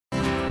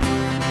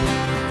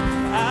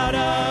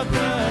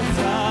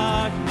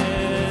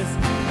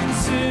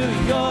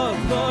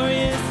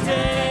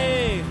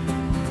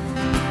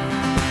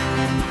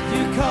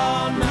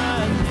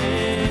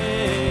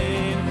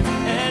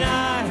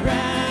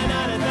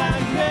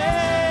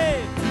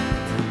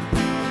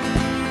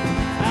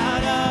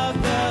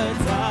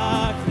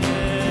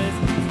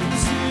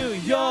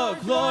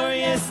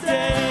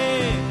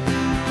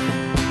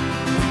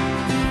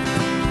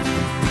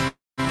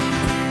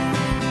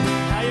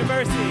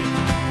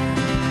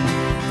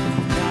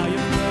Now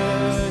your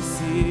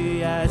mercy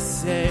has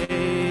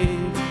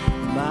saved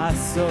my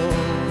soul.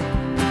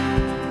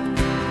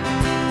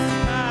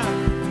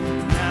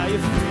 Now your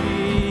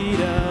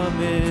freedom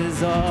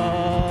is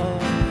all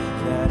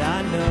that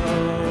I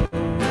know.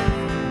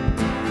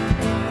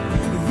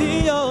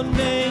 The old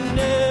man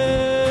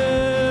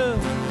knew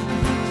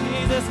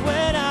Jesus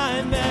when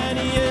I met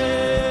you.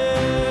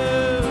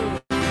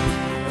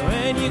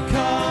 When you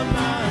called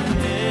my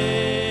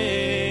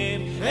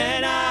name,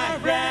 and I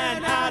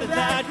ran out of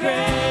that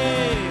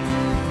grave,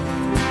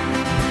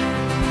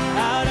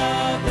 out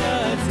of the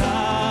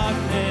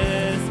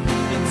darkness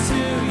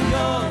into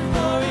your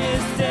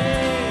glorious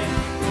day.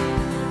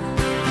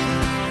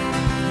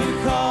 You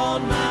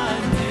called my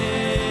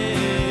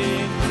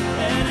name,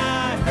 and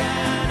I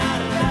ran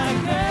out of that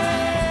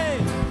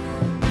grave,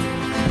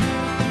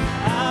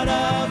 out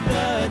of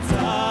the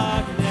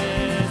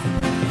darkness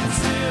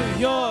into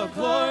your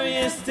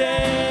glorious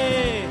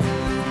day.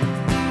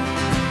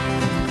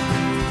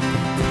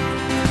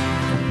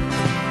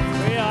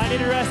 Yeah, I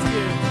need a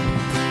rescue.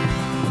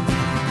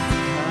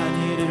 I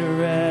needed a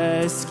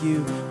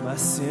rescue. My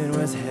sin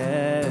was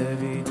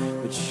heavy,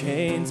 but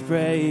chains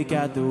break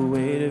at the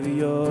weight of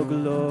your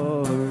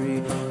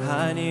glory.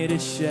 I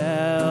needed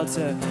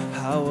shelter.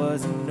 I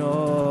was an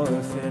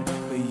orphan,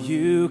 but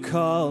you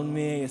called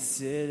me a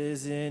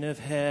citizen of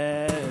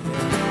heaven.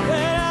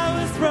 When I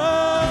was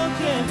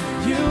broken,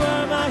 you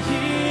were my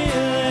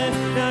healing.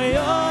 Now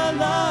your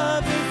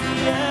love is the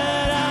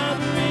air I'm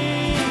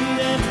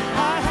breathing.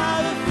 I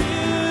have a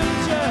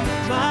future.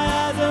 My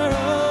eyes are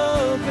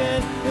open.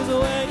 'Cause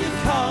when you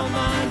call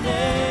my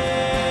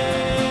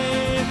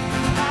name,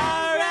 I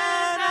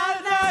ran out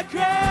of that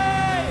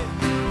grave,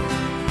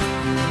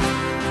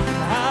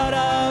 out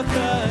of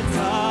the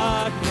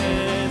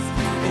darkness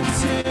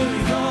into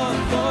your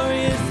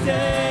glorious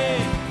day.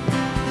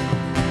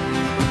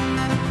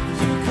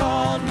 You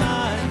called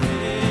my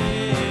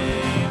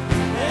name,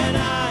 and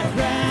I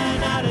ran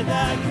out of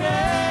that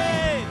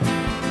grave,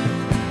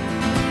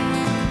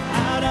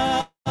 out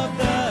of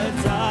the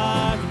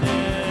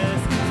darkness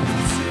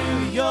into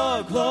your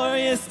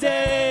glorious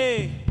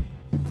day.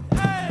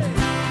 Hey!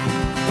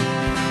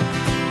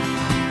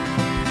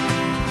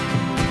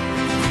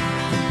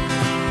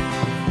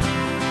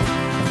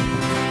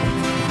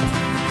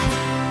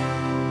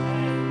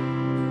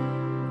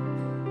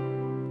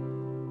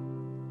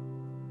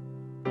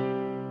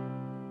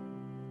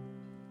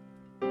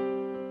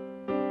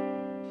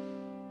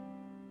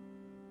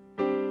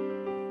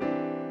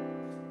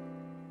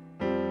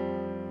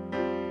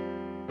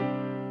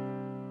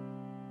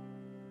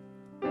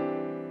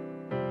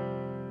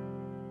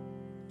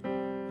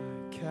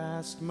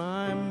 Cast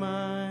my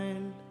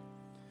mind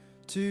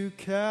to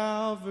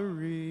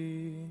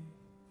Calvary,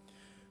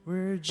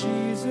 where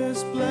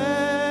Jesus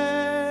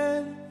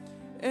bled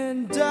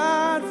and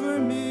died for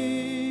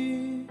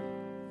me.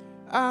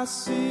 I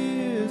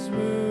see his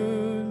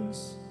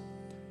wounds,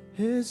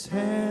 his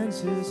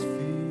hands, his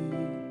feet,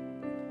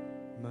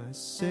 my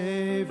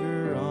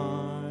Savior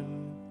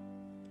on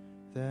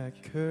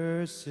that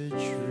cursed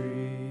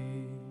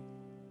tree.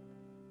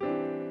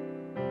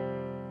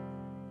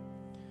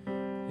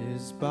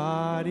 His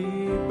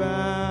body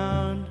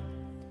bound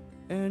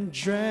and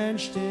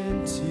drenched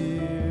in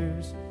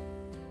tears,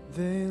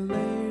 they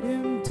laid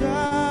him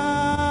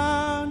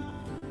down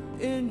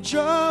in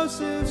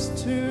Joseph's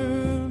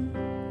tomb,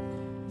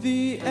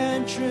 the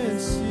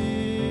entrance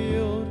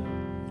sealed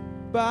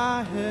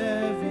by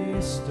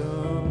heavy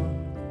stone.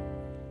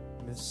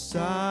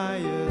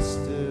 Messiah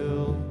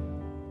still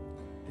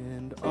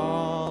and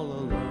all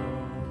alone.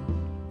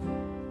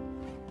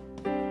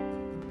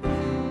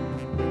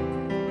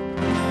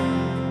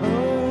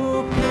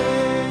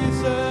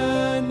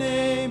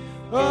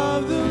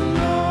 Of the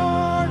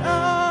Lord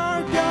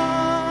our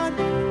God,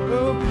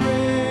 oh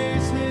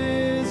praise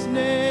his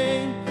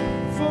name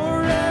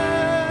forevermore.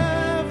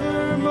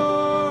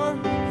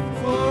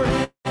 For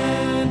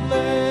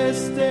endless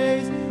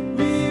days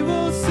we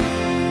will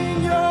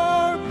sing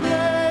your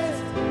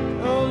praise,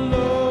 oh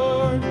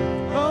Lord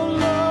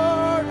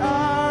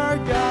our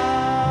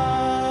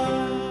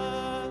God.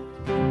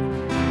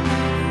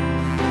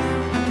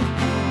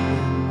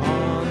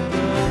 On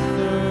the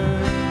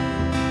third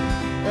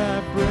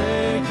at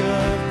break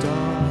of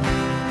dawn,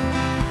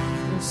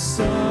 the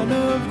Son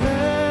of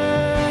Heaven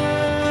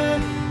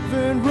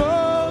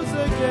rose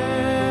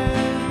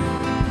again.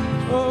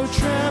 Oh,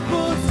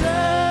 trampled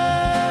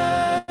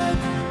death,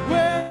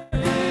 where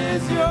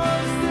is your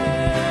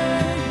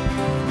sting?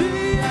 The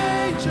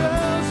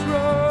angels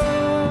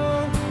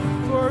roar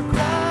for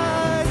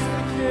Christ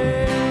the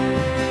King.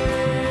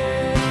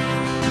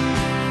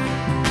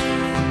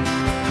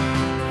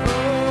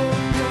 Oh,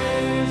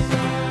 praise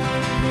the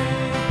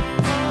name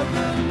of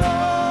the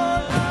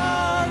Lord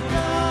our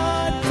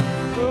God.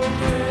 Oh,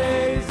 praise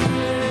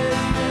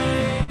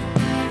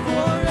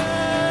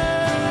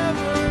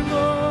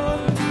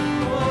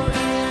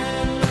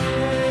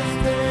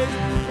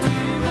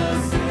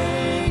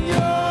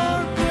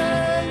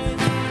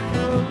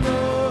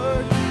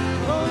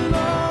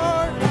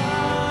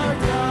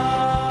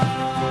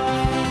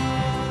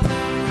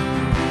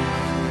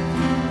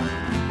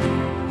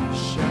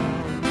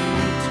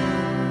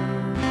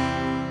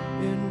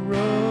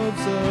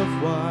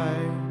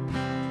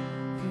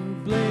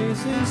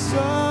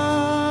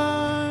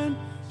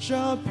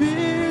shall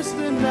pierce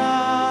the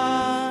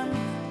night,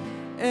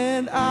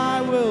 and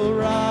I will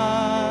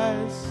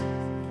rise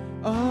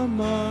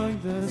among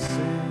the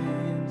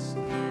saints,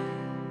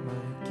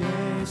 my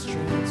gaze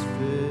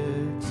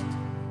transfixed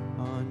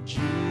on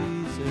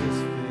Jesus'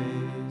 face.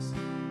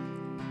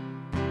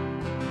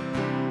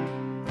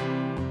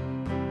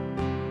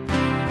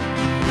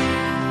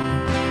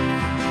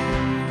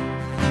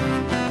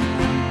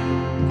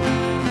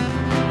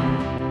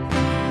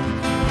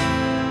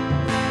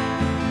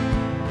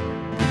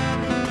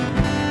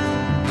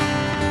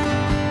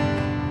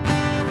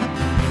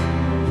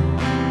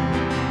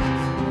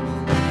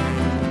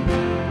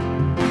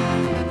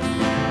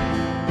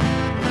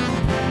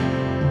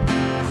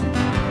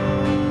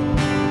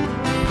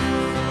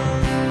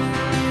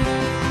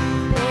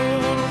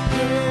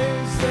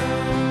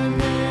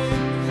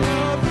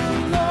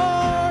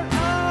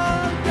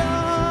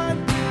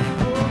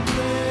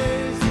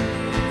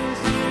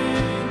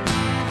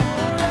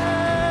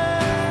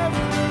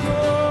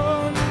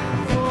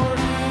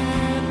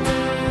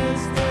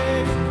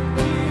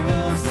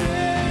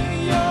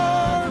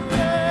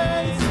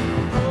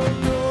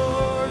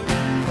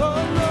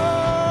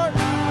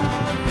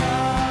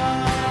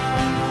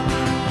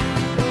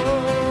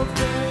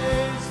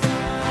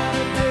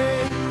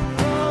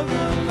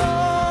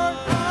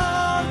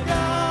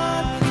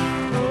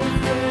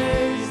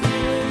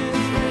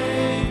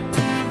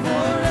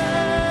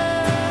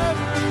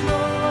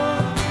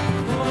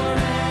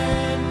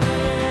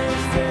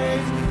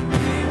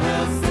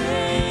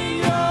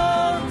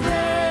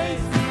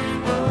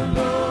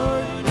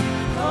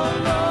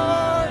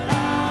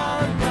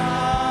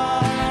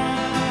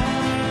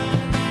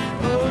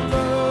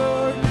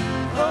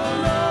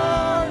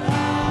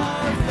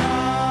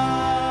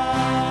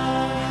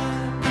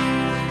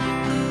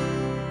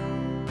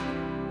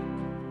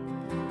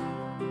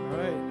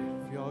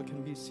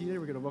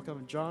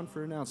 John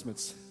for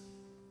announcements.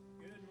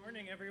 Good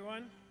morning,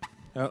 everyone.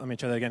 Oh, let me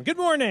try that again. Good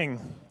morning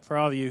for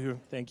all of you who,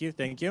 thank you.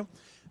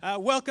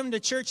 Welcome to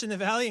Church in the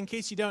Valley. In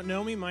case you don't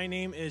know me, my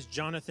name is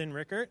Jonathan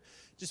Rickert.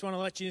 Just want to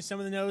let you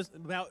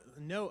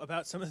know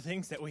about some of the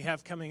things that we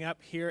have coming up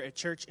here at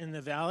Church in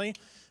the Valley.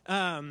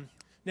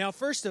 Now,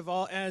 first of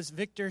all, as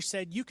Victor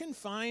said, you can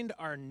find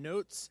our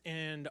notes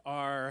and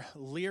our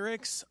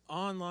lyrics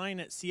online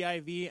at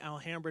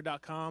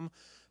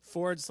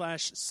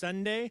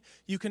civalhambra.com/Sunday.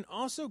 You can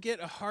also get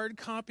a hard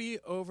copy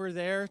over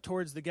there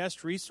towards the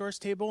guest resource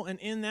table, and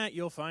in that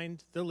you'll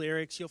find the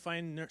lyrics, you'll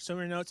find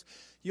some notes,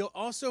 you'll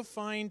also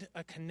find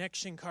a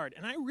connection card.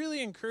 And I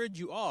really encourage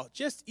you all,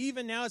 just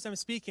even now as I'm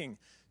speaking,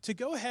 to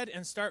go ahead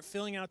and start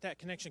filling out that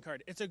connection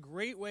card. It's a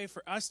great way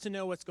for us to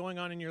know what's going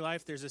on in your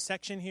life. There's a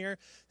section here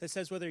that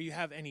says whether you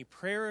have any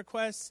prayer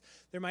requests.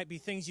 There might be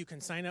things you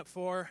can sign up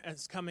for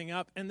as coming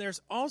up. And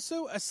there's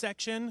also a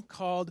section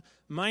called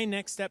My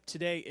Next Step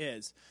Today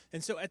Is.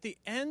 And so at the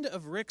end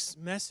of Rick's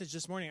message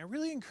this morning, I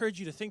really encourage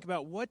you to think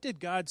about what did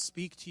God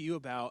speak to you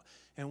about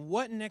and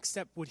what next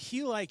step would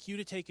he like you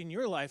to take in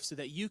your life so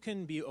that you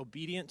can be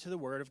obedient to the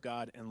word of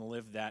God and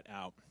live that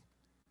out.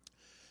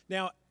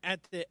 Now,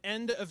 at the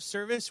end of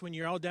service, when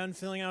you're all done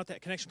filling out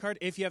that connection card,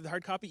 if you have the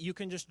hard copy, you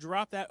can just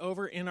drop that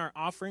over in our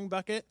offering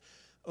bucket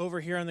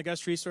over here on the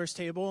guest resource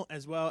table,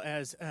 as well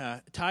as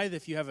tithe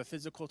if you have a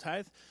physical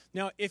tithe.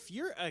 Now, if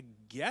you're a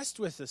guest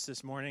with us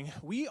this morning,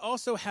 we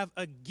also have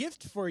a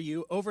gift for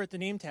you over at the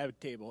name tag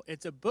table.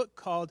 It's a book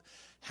called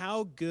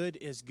How Good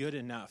is Good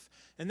Enough.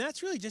 And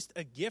that's really just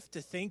a gift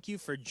to thank you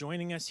for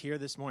joining us here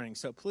this morning.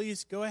 So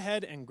please go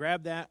ahead and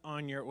grab that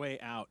on your way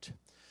out.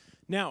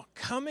 Now,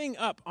 coming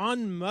up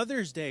on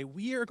Mother's Day,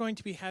 we are going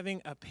to be having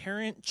a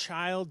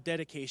parent-child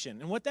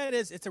dedication. And what that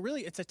is, it's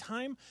a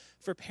time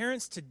for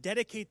parents to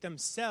dedicate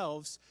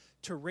themselves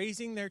to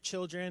raising their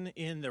children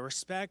in the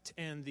respect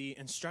and the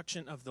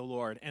instruction of the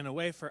Lord, and a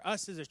way for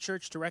us as a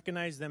church to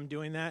recognize them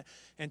doing that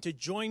and to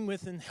join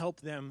with and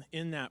help them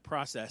in that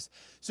process.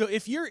 So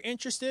if you're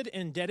interested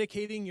in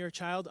dedicating your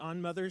child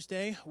on Mother's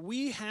Day,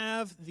 we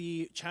have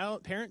the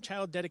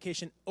parent-child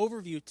dedication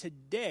overview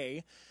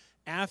today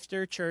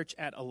after church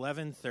at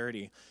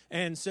 11:30.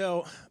 And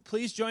so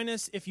please join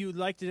us if you would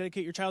like to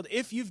dedicate your child.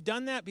 If you've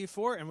done that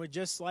before and would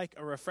just like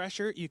a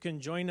refresher, you can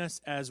join us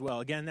as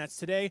well. Again, that's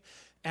today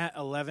at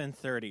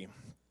 11:30.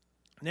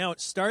 Now,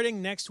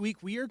 starting next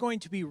week, we are going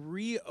to be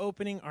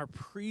reopening our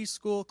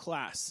preschool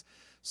class.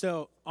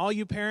 So all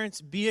you parents,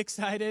 be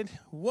excited.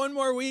 One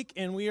more week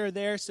and we are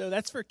there. So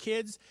that's for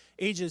kids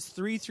ages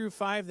 3 through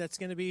 5. That's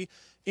going to be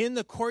in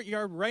the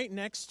courtyard right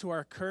next to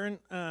our current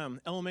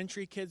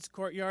elementary kids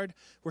courtyard.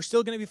 We're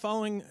still going to be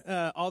following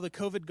all the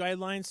COVID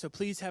guidelines, so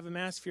please have a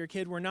mask for your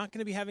kid. We're not going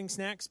to be having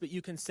snacks, but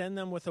you can send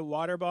them with a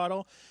water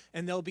bottle.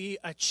 And there'll be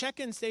a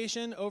check-in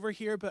station over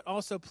here, but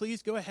also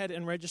please go ahead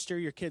and register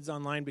your kids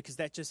online because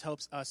that just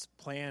helps us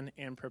plan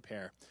and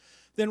prepare.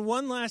 Then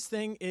one last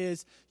thing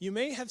is you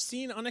may have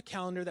seen on a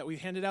calendar that we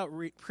handed out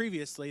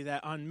previously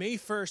that on May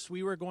 1st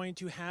we were going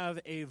to have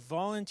a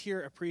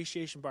volunteer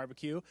appreciation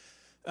barbecue.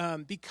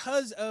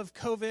 Because of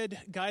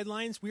COVID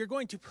guidelines, we are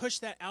going to push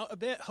that out a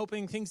bit,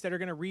 hoping things that are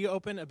going to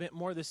reopen a bit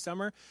more this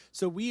summer.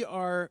 So we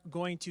are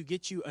going to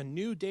get you a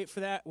new date for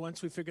that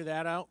once we figure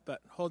that out,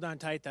 but hold on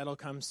tight, that'll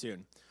come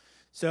soon.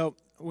 So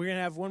we're going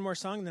to have one more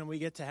song, and then we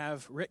get to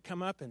have Rick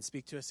come up and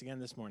speak to us again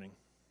this morning.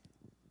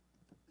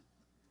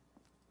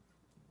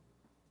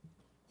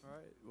 All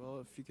right, well,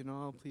 if you can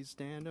all please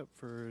stand up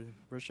for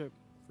worship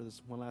for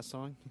this one last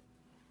song.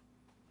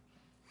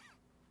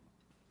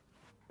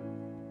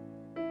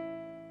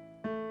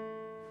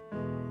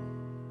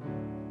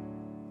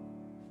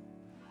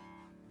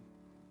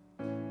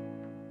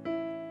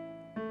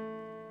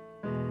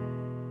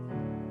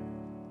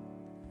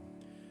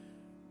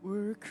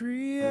 Were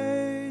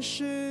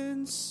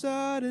creation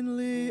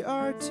suddenly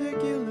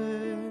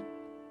articulate,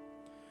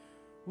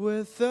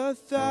 with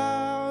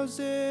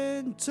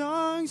 1,000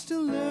 tongues to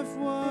lift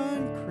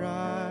one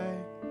cry,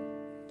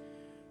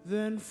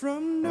 then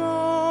from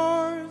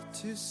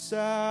north to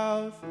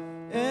south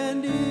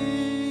and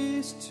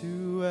east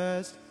to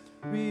west,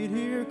 we'd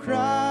hear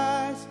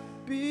Christ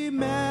be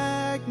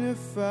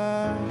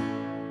magnified.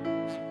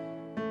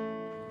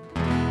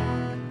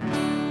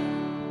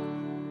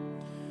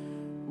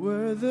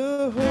 Were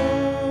the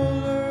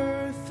whole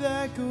earth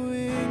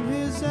echoing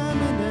his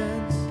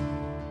eminence,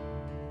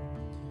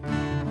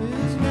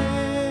 his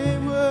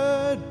name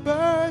would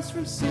burst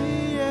from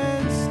sea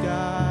and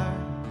sky,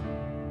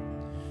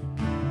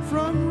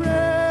 from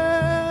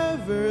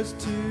rivers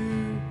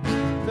to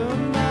the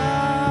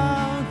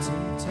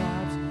mountain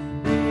tops,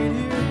 we'd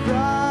hear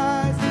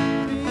Christ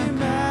be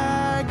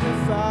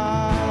magnified.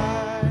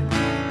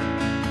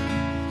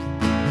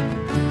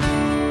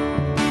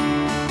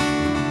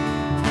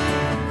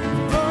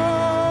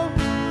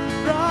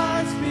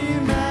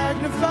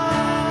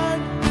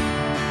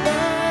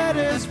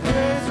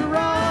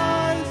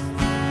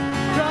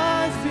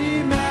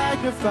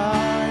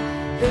 Magnified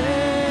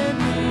in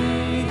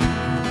me.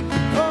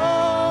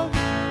 Oh,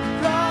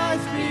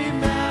 Christ be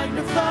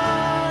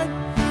magnified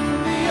from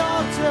the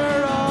altar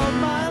of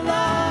my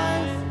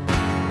life.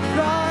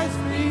 Christ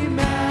be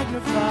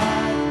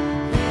magnified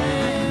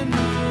in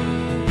me.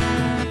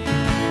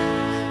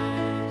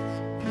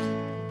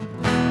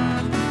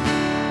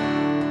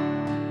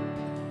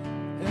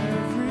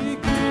 Every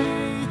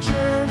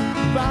creature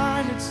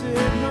find its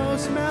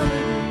inmost melody.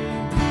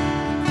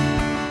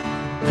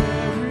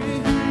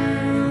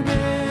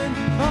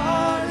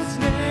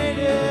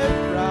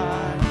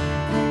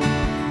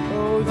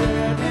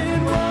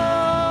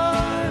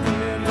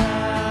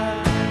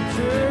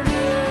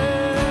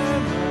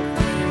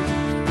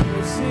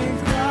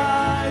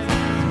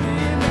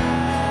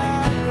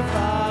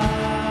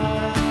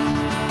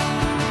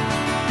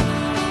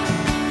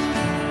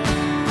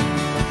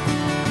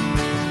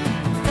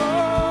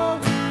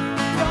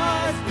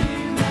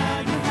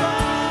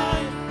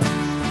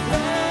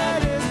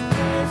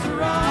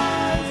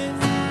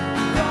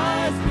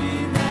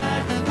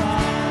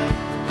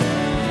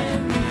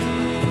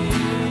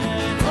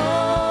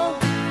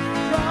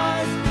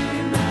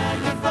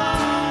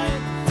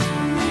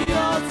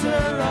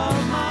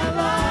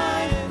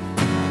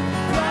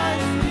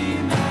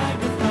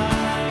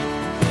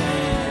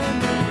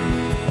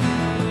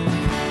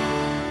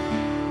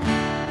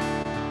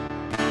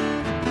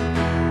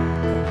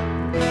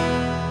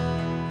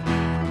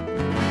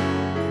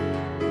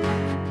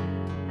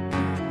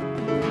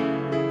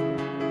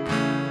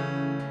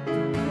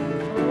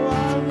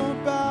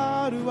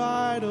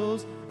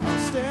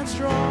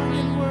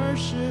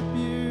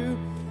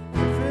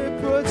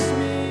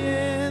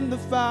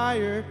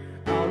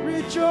 I'll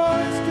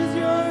rejoice 'cause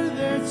you're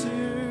there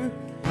too.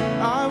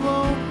 I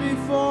won't be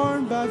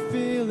formed by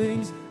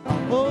feelings,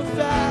 I'll hold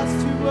fast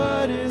to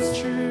what is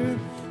true.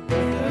 If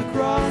the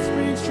cross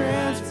brings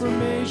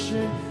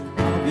transformation,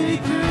 I'll be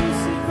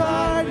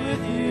crucified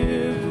with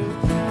you.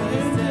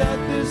 And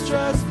death is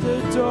just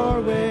the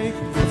doorway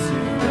to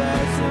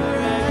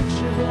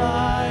resurrection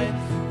light.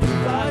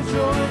 If I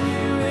join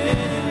you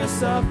in your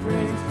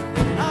sufferings,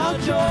 then I'll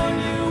join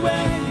you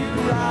when you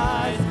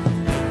rise.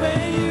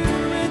 When you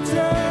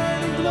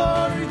return in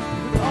glory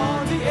with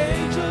all the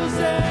angels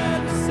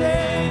and the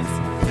saints,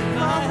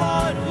 my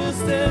heart will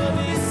still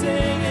be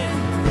singing,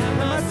 and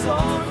my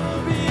song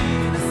will be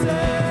the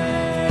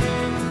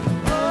same.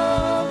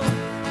 Oh,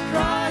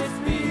 Christ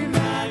be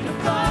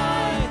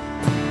magnified,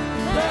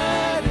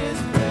 let his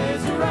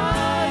praise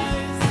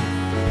arise.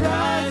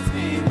 Christ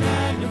be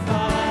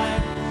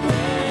magnified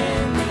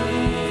in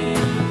me.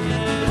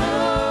 And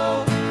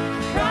oh,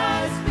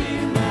 Christ be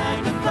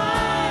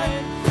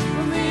magnified,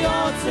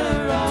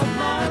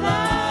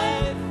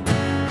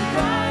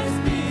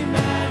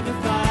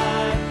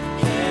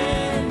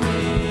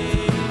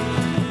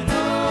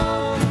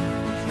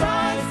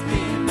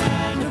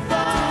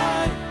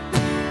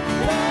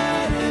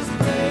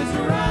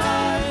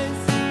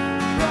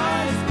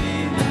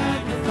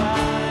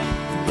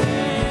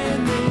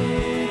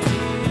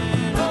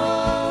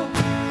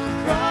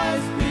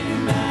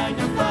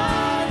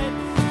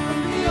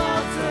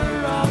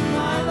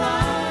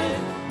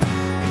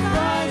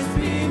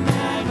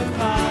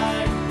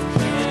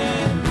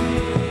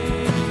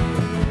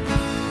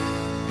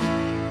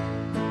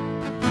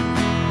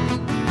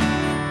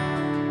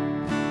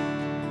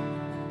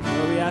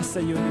 ask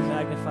that you would be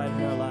magnified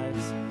in our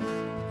lives.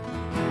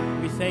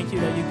 We thank you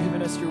that you've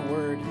given us your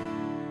word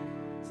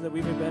so that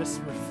we may better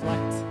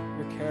reflect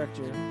your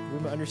character. We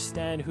may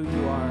understand who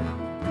you are.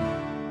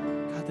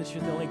 God, that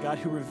you're the only God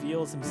who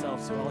reveals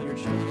himself to all your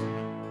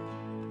children.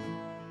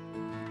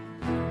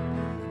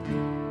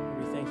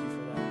 We thank you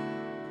for that.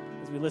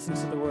 As we listen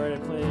to the word, I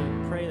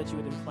pray that you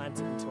would implant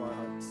it into our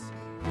hearts.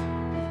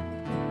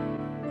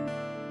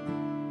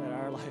 That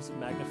our lives would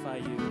magnify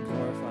you,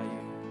 glorify you.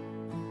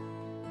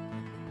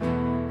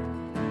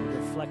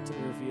 Reflect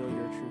and reveal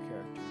your true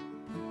character.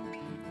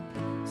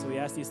 So we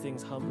ask these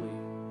things humbly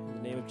in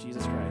the name of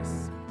Jesus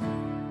Christ.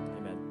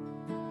 Amen.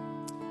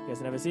 You guys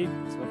can have a seat.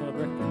 Let's welcome up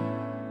Rick.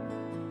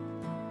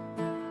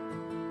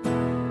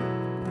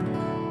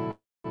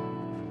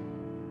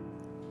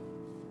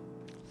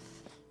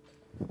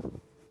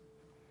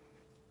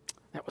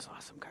 That was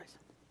awesome, guys.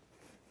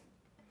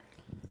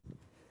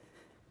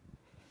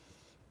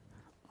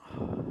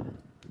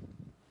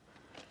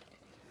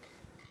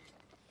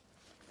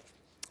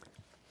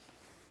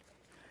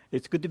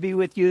 It's good to be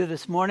with you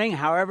this morning.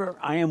 However,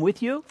 I am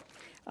with you,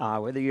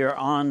 whether you're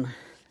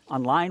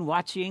online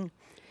watching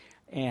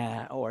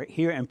or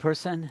here in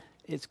person.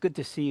 It's good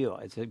to see you.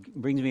 It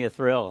brings me a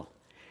thrill.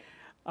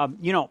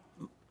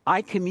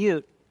 I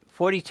commute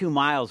 42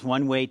 miles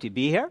one way to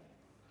be here,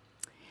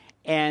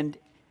 and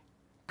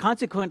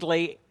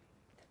consequently,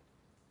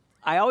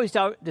 I always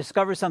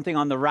discover something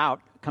on the route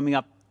coming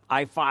up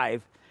I-5,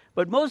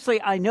 but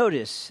mostly I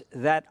notice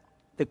that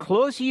the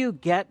closer you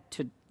get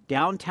to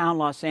downtown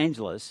Los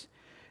Angeles,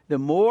 the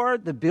more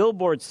the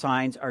billboard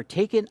signs are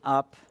taken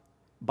up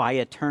by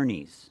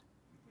attorneys.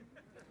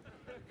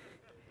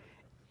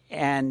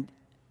 And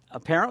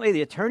apparently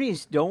the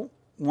attorneys don't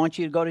want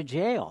you to go to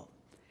jail.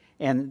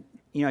 And,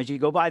 as you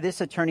go by,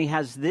 this attorney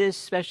has this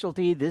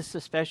specialty, this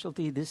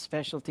specialty, this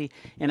specialty.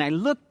 And I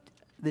looked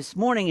this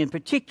morning in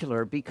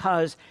particular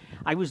because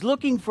I was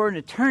looking for an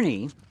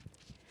attorney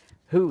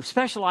who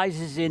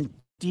specializes in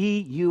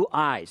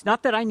DUIs.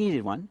 Not that I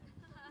needed one.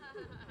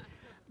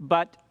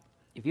 But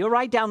if you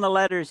write down the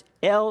letters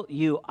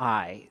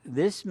LUI,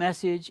 this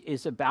message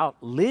is about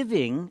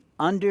living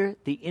under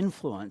the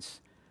influence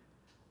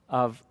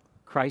of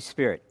Christ's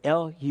Spirit.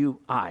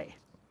 LUI.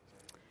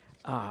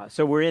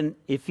 So we're in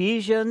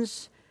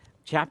Ephesians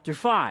chapter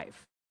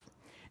 5.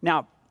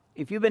 Now,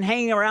 if you've been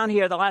hanging around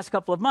here the last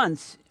couple of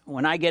months,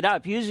 when I get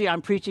up, usually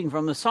I'm preaching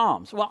from the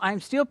Psalms. Well,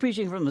 I'm still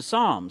preaching from the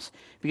Psalms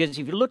because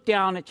if you look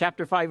down at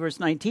chapter 5, verse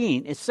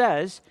 19, it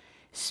says,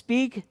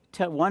 speak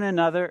to one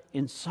another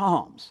in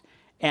psalms.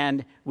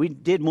 And we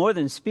did more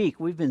than speak.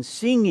 We've been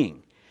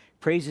singing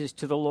praises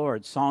to the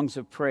Lord, songs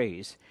of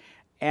praise.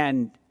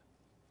 And,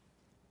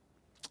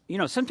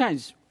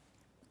 sometimes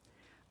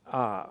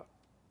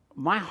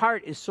my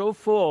heart is so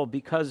full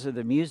because of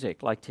the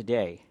music, like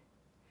today.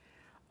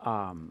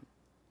 I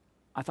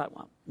thought,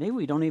 well, maybe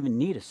we don't even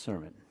need a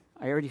sermon.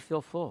 I already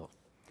feel full.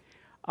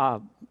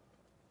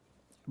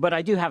 But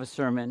I do have a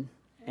sermon,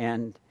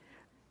 and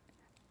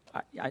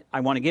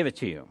I want to give it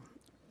to you.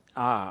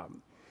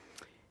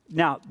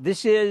 Now,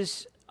 this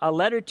is a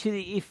letter to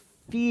the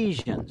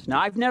Ephesians.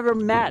 Now, I've never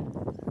met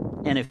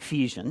an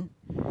Ephesian,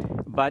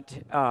 but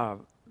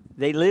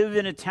they live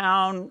in a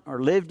town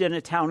or lived in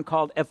a town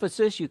called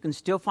Ephesus. You can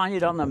still find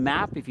it on the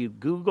map. If you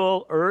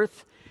Google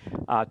Earth,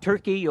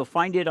 Turkey, you'll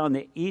find it on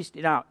the east.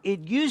 Now,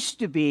 it used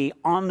to be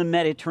on the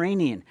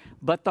Mediterranean,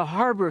 but the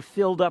harbor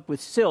filled up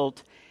with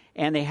silt,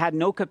 and they had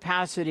no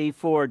capacity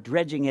for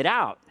dredging it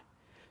out.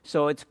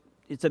 So it's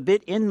a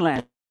bit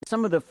inland.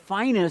 Some of the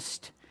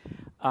finest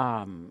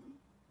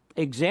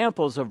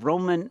examples of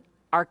Roman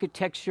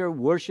architecture,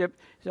 worship.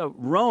 So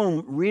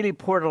Rome really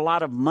poured a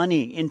lot of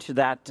money into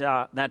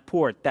that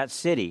port, that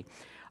city,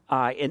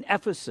 in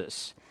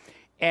Ephesus.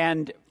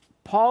 And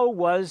Paul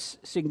was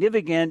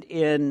significant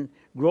in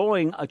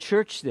growing a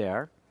church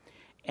there,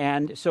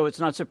 and so it's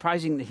not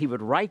surprising that he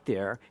would write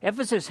there.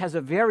 Ephesus has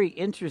a very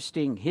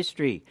interesting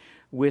history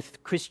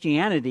with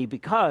Christianity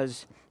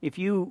because, if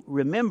you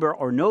remember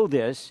or know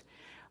this,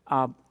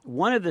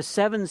 one of the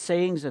 7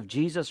 sayings of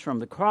Jesus from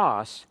the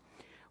cross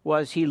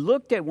was he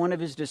looked at one of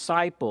his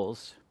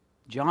disciples,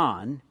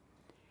 John,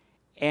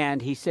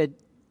 and he said,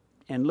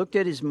 and looked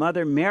at his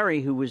mother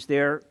Mary, who was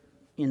there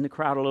in the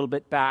crowd a little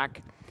bit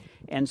back,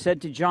 and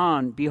said to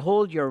John,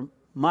 behold your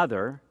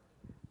mother,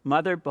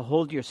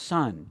 behold your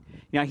son.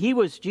 Now,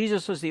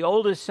 Jesus was the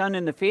oldest son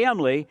in the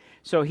family,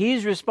 so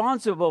he's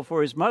responsible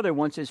for his mother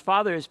once his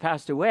father has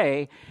passed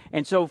away.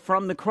 And so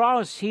from the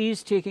cross,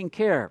 he's taking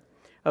care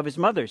of his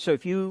mother. So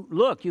if you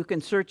look, you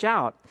can search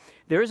out.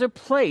 There is a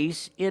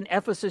place in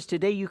Ephesus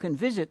today you can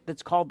visit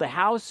that's called the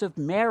House of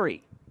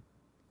Mary.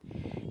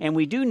 And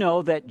we do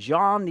know that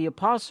John the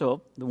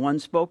Apostle, the one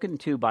spoken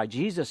to by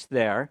Jesus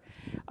there,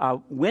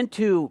 went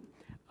to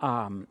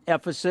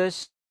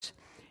Ephesus,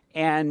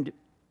 and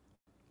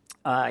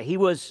he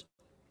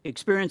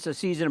experienced a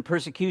season of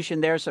persecution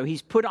there, so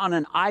he's put on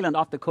an island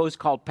off the coast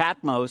called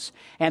Patmos,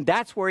 and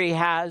that's where he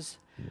has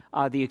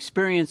the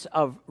experience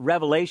of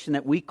Revelation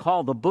that we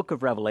call the book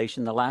of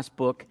Revelation, the last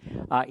book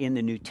in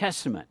the New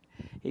Testament.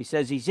 He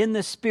says he's in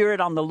the Spirit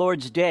on the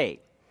Lord's day.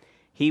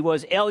 He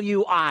was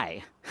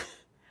L-U-I,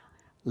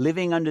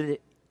 living under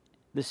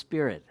the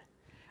Spirit,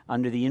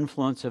 under the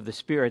influence of the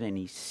Spirit, and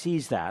he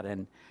sees that.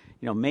 And,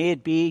 may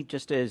it be,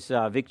 just as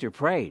Victor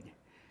prayed,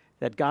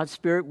 that God's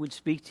Spirit would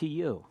speak to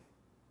you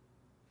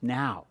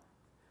now.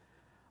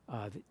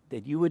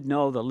 That you would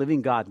know the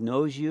living God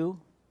knows you,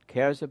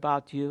 cares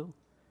about you,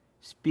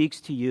 speaks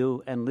to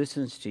you, and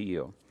listens to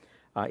you,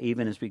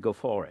 even as we go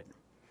forward.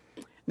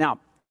 Now,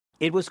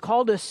 it was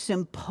called a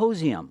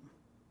symposium.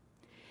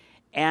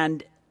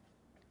 And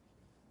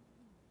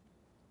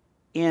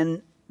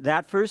in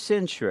that first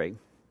century,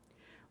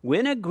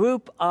 when a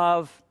group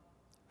of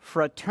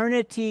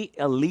fraternity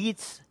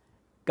elites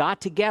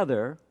got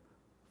together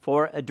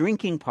for a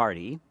drinking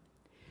party,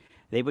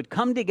 they would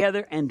come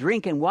together and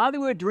drink. And while they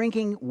were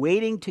drinking,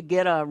 waiting to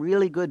get a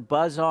really good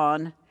buzz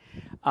on,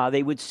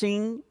 they would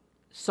sing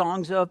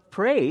songs of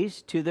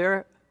praise to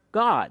their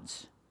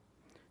gods.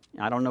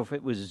 I don't know if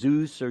it was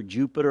Zeus or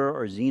Jupiter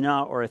or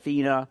Xena or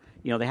Athena.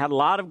 They had a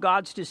lot of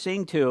gods to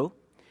sing to.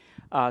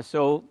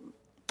 So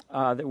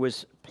there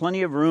was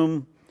plenty of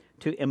room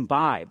to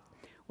imbibe.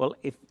 Well,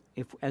 if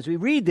as we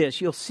read this,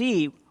 you'll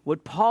see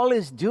what Paul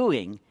is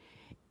doing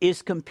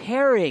is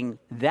comparing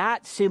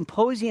that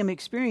symposium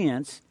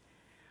experience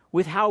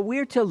with how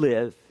we're to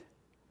live.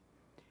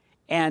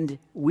 And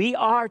we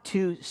are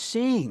to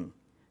sing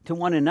to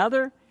one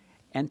another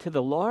and to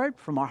the Lord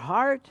from our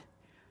heart,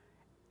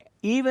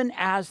 even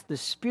as the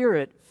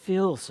Spirit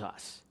fills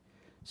us,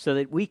 so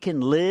that we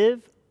can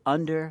live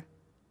under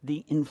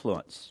the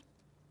influence.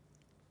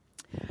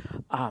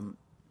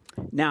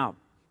 Now,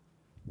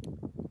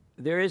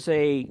 there is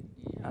he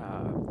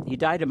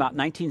died about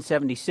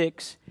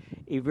 1976,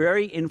 a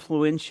very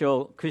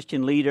influential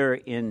Christian leader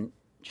in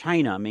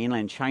China,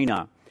 mainland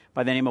China,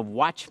 by the name of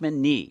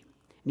Watchman Nee.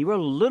 And he wrote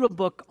a little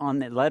book on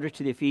the letter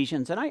to the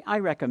Ephesians, and I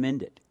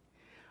recommend it.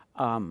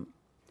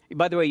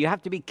 By the way, you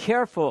have to be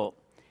careful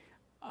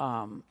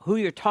who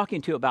you're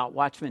talking to about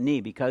Watchman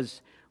Nee,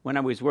 because when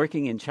I was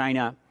working in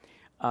China,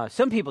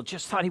 some people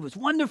just thought he was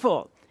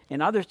wonderful,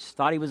 and others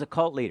thought he was a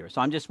cult leader.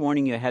 So I'm just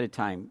warning you ahead of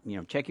time.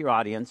 Check your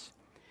audience.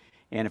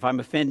 And if I'm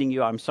offending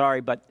you, I'm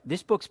sorry, but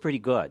this book's pretty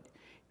good.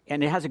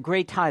 And it has a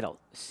great title,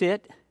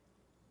 Sit,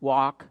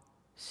 Walk,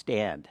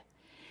 Stand.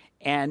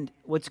 And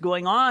what's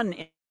going on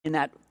in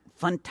that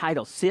fun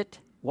title, Sit,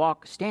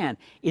 Walk, Stand,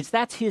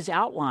 that's his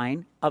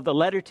outline of the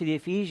letter to the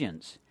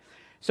Ephesians.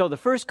 So the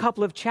first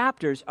couple of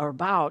chapters are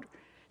about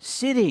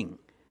sitting,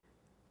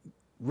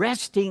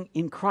 resting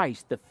in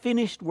Christ, the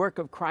finished work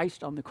of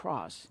Christ on the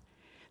cross,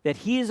 that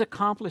he has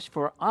accomplished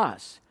for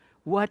us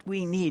what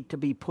we need to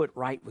be put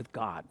right with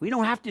God. We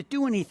don't have to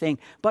do anything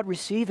but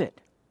receive it.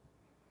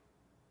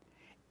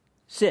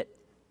 Sit.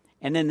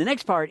 And then the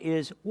next part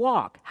is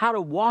walk. How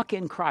to walk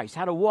in Christ,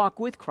 how to walk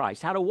with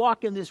Christ, how to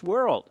walk in this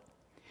world.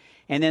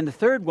 And then the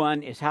third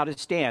one is how to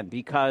stand,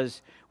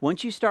 because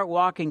once you start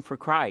walking for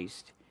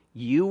Christ,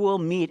 you will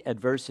meet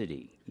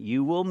adversity.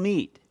 You will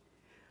meet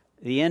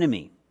the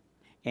enemy,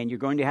 and you're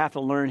going to have to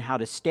learn how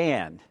to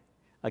stand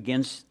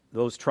against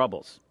those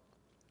troubles.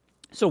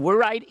 So we're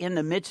right in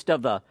the midst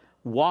of the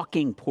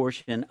walking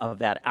portion of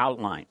that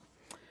outline.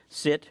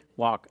 Sit,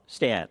 walk,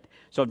 stand.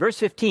 So in verse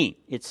 15,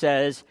 it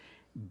says,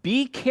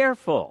 be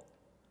careful,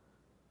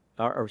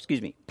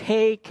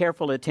 pay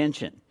careful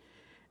attention.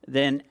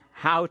 Then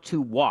how to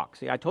walk.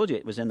 See, I told you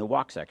it was in the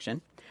walk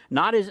section.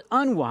 Not as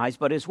unwise,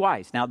 but as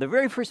wise. Now, the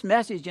very first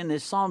message in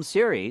this Psalm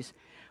series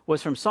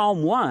was from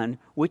Psalm 1,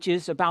 which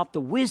is about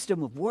the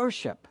wisdom of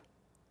worship.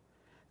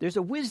 There's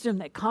a wisdom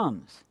that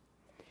comes.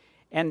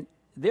 And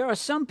there are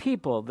some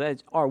people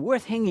that are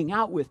worth hanging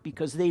out with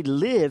because they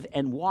live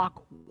and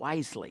walk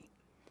wisely.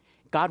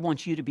 God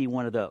wants you to be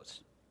one of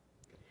those.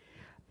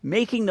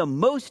 Making the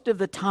most of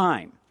the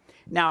time.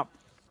 Now,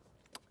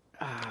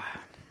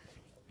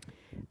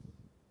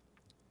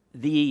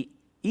 the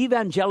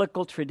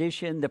evangelical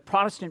tradition, the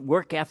Protestant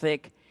work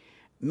ethic,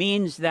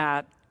 means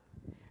that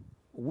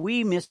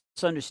we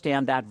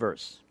misunderstand that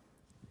verse.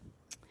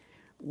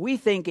 We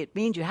think it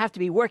means you have to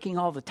be working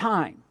all the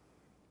time.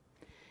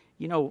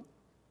 I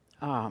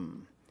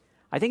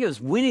think it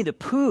was Winnie the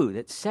Pooh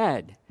that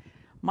said,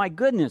 my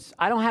goodness,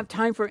 I don't have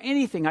time for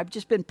anything. I've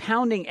just been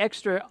pounding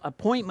extra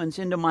appointments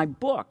into my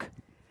book.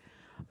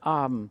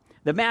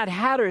 The Mad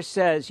Hatter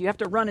says you have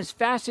to run as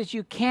fast as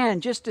you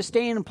can just to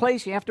stay in a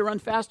place. You have to run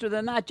faster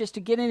than that just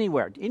to get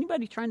anywhere.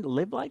 Anybody trying to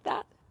live like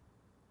that?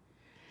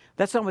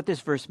 That's not what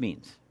this verse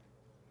means.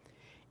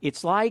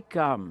 It's like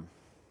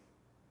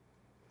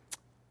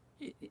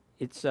it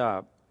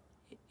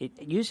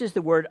uses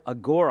the word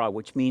agora,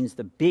 which means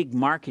the big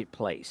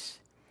marketplace.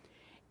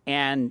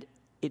 And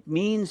it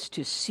means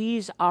to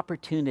seize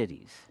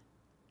opportunities.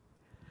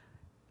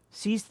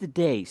 Seize the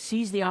day,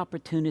 seize the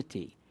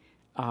opportunity.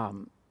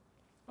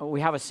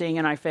 We have a saying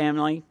in our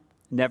family,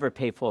 never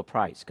pay full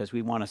price, because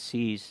we want to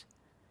seize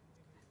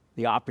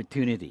the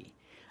opportunity.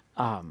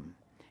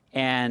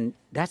 And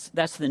that's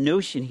the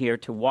notion here,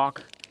 to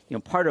walk,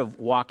 part of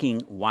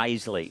walking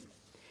wisely.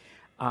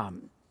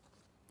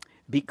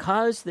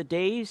 Because the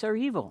days are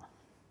evil.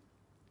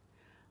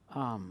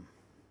 I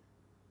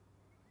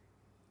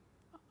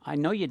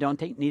know you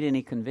don't need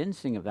any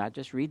convincing of that.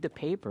 Just read the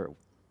paper.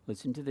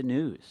 Listen to the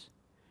news.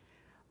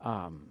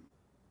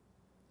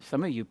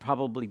 Some of you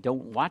probably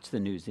don't watch the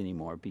news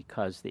anymore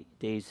because the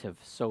days have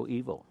so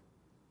evil.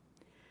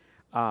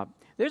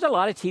 There's a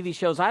lot of TV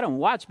shows I don't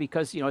watch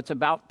because, it's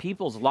about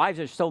people's lives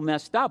are so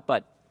messed up,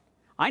 but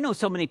I know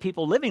so many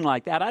people living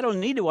like that, I don't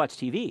need to watch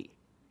TV.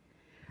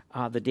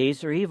 The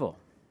days are evil.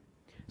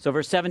 So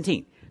verse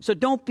 17. So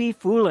don't be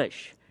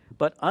foolish,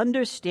 but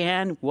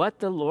understand what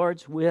the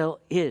Lord's will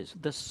is.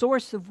 The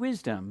source of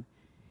wisdom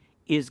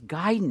is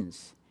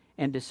guidance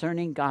and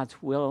discerning God's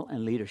will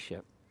and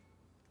leadership.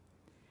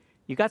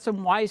 You got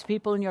some wise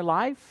people in your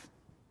life?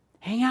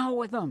 Hang out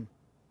with them.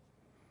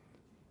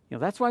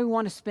 That's why we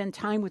want to spend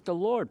time with the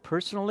Lord,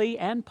 personally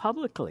and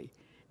publicly,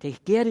 to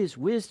get his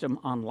wisdom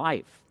on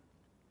life.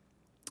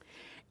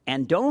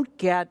 And don't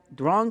get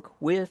drunk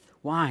with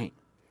wine.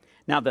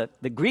 Now,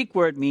 the Greek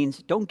word means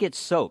don't get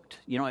soaked.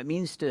 It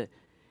means to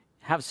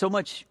have so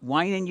much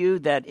wine in you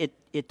that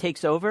it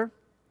takes over.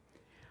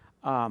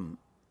 I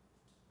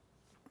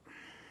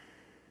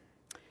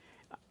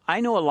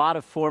know a lot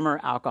of former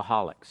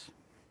alcoholics.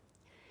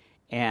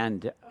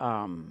 And,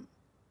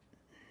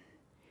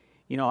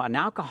 an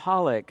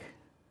alcoholic,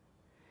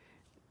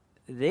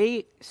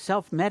 they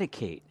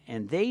self-medicate,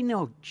 and they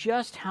know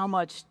just how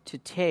much to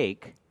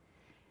take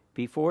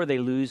before they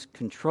lose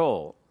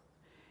control.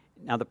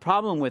 Now, the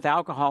problem with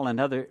alcohol and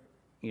other,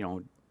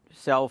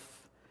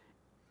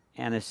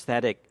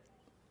 self-anesthetic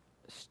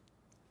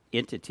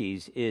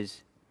entities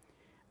is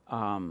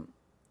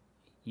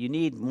you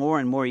need more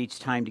and more each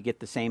time to get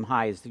the same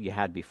high as you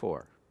had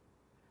before.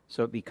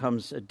 So it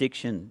becomes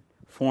addiction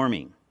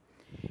forming.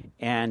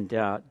 And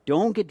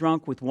don't get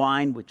drunk with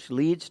wine, which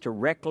leads to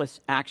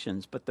reckless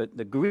actions. But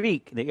the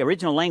Greek, the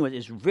original language,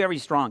 is very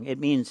strong. It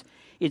means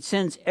it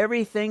sends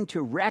everything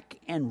to wreck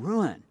and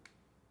ruin.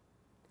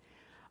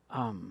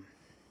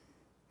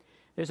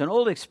 There's an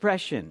old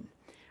expression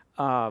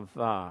of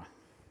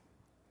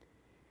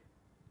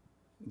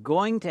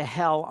going to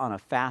hell on a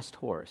fast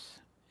horse.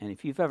 And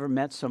if you've ever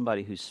met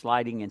somebody who's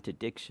sliding into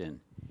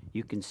addiction,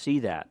 you can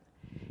see that.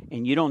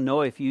 And you don't know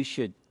if you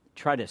should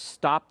try to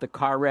stop the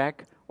car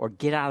wreck or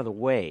get out of the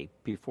way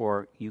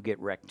before you get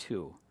wrecked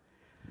too.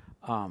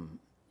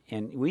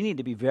 And we need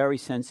to be very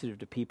sensitive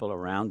to people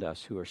around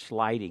us who are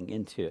sliding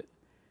into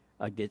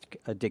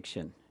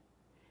addiction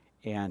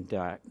and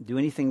do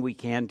anything we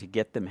can to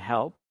get them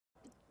help.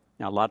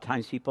 Now, a lot of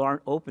times people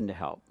aren't open to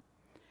help.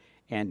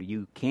 And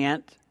you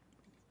can't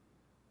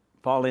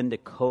fall into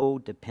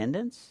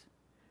codependence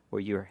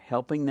where you're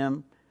helping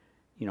them,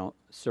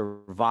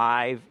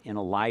 survive in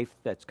a life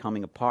that's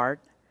coming apart.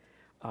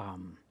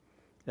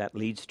 That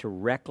leads to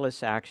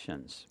reckless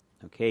actions.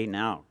 Okay,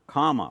 now,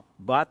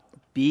 but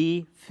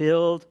be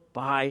filled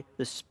by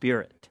the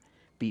Spirit.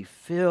 Be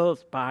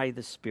filled by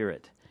the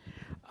Spirit.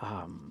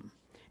 And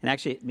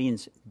actually it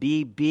means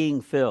be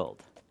being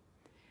filled.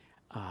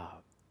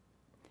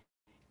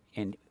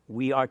 And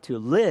we are to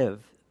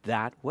live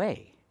that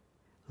way.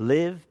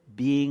 Live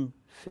being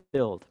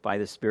filled by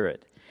the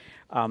Spirit.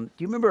 Do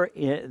you remember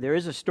there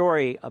is a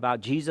story about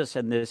Jesus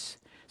and this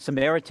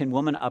Samaritan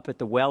woman up at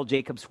the well,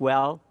 Jacob's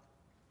well?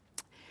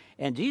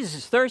 And Jesus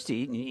is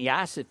thirsty, and he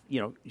asks if,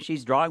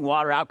 she's drawing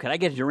water out, could I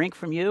get a drink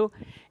from you?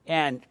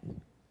 And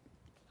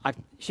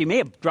she may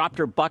have dropped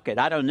her bucket,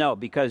 I don't know,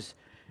 because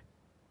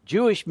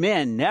Jewish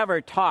men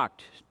never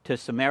talked to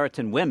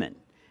Samaritan women.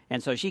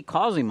 And so she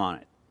calls him on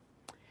it.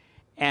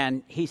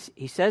 And he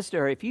says to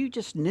her, if you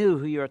just knew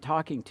who you're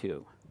talking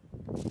to,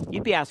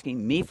 you'd be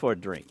asking me for a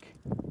drink.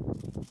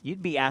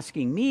 You'd be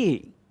asking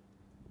me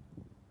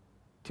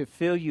to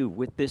fill you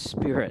with this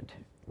Spirit.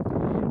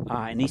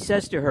 And he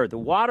says to her, the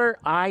water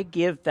I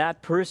give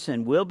that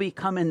person will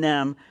become in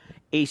them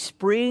a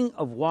spring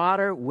of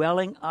water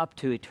welling up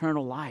to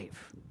eternal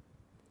life.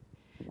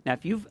 Now,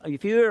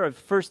 if you're a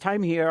first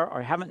time here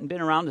or haven't been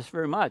around us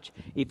very much,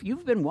 if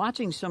you've been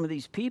watching some of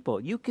these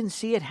people, you can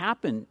see it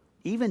happen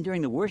even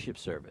during the worship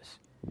service.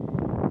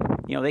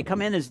 They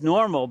come in as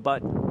normal,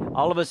 but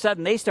all of a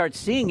sudden they start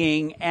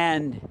singing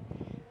and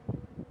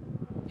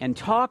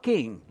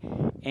talking,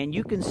 and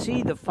you can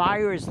see the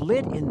fire is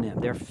lit in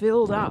them. They're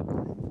filled up.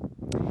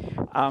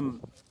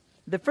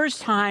 The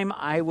first time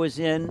I was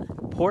in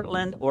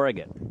Portland,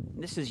 Oregon,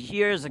 this is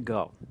years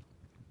ago,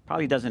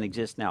 probably doesn't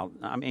exist now.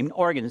 I mean,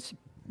 Oregon's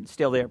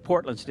still there,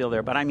 Portland's still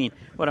there, but I mean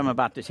what I'm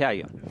about to tell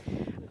you.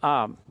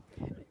 I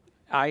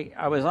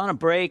was on a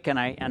break, and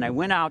I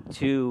went out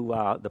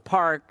to the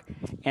park,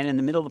 and in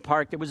the middle of the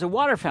park there was a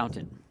water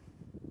fountain.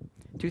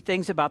 Two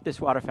things about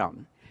this water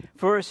fountain.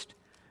 First,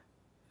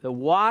 the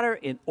water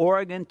in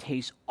Oregon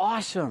tastes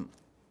awesome.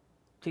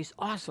 Tastes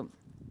awesome.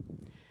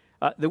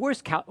 The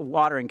worst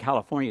water in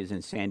California is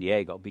in San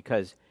Diego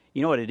because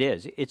you know what it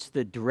is? It's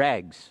the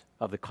dregs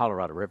of the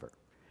Colorado River.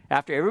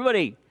 After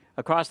everybody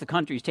across the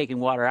country is taking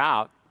water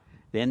out,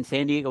 then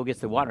San Diego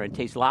gets the water and it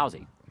tastes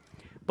lousy.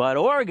 But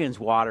Oregon's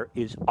water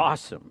is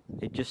awesome.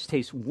 It just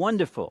tastes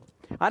wonderful.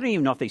 I don't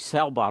even know if they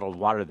sell bottled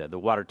water there. The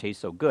water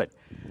tastes so good.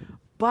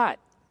 But,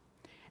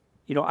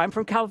 I'm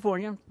from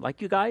California,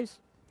 like you guys.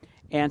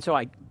 And so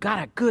I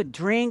got a good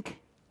drink.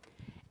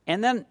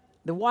 And then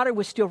the water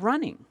was still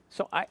running.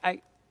 So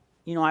I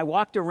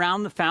walked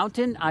around the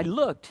fountain. I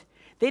looked.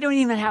 They don't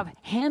even have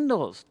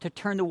handles to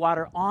turn the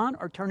water on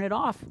or turn it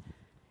off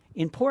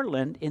in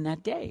Portland in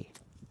that day.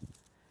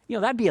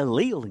 That'd be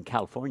illegal in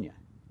California.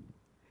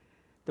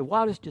 The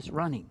water's just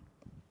running.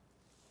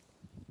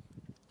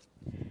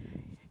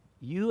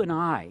 You and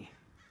I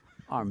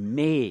are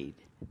made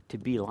to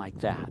be like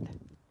that.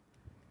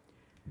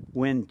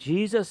 When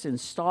Jesus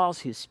installs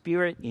his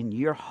Spirit in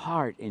your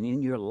heart and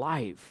in your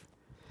life,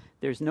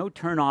 there's no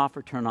turn off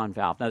or turn on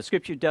valve. Now, the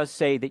Scripture does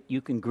say that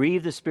you can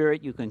grieve the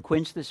Spirit, you can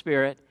quench the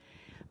Spirit,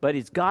 but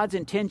it's God's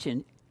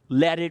intention,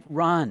 let it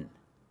run.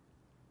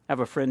 I have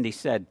a friend, he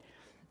said,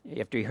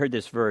 after he heard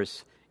this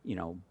verse,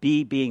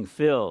 be being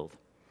filled.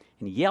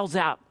 And he yells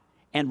out,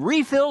 and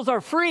refills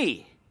are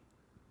free.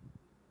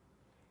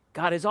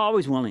 God is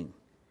always willing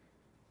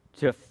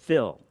to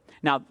fill.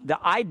 Now,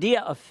 the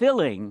idea of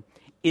filling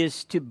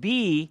is to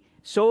be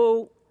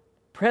so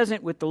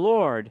present with the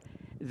Lord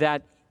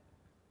that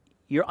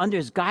you're under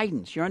his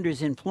guidance, you're under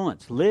his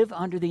influence. Live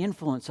under the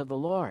influence of the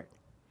Lord.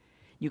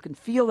 You can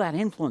feel that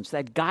influence,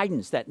 that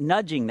guidance, that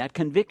nudging, that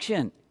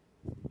conviction,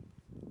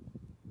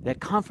 that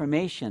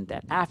confirmation,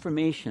 that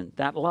affirmation,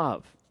 that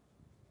love.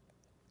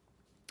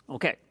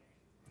 Okay.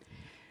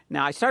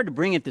 Now, I started to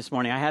bring it this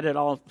morning. I had it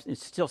all,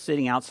 it's still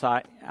sitting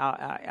outside,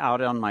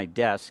 out on my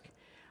desk,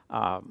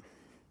 a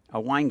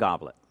wine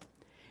goblet.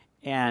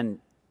 And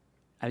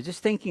I was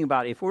just thinking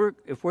about if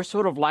we're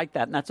sort of like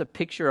that, and that's a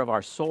picture of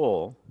our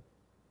soul,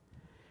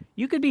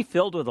 you could be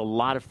filled with a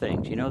lot of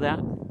things. You know that?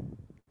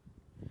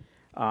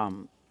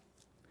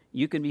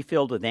 You can be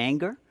filled with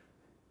anger.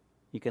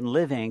 You can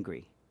live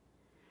angry.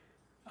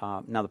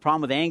 Now, the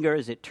problem with anger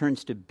is it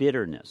turns to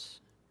bitterness.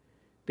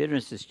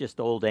 Bitterness is just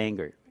old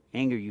anger.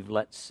 Anger you've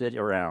let sit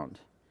around.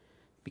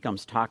 It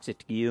becomes toxic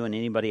to you and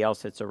anybody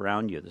else that's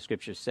around you. The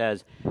Scripture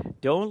says,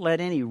 don't let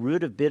any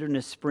root of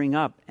bitterness spring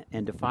up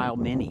and defile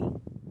many.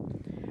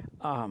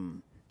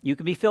 You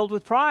can be filled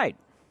with pride.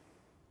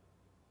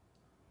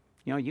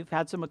 You've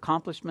had some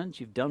accomplishments,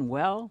 you've done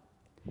well,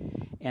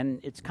 and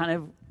it's kind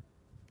of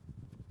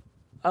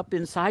up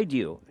inside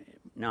you.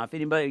 Now,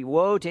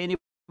 woe to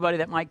anybody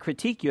that might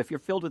critique you. If you're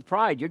filled with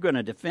pride, you're going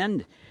to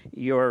defend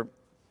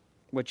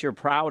what you're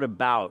proud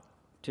about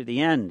to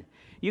the end.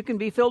 You can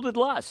be filled with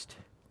lust.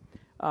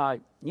 The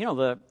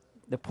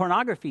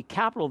pornography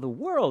capital of the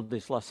world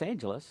is Los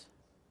Angeles.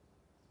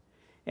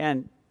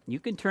 And you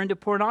can turn to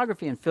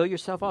pornography and fill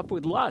yourself up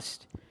with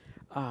lust.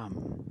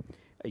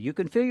 You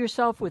can fill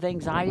yourself with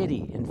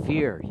anxiety and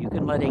fear. You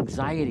can let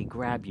anxiety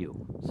grab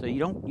you. So you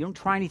don't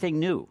try anything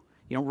new.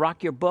 You don't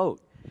rock your boat.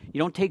 You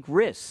don't take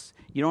risks.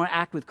 You don't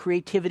act with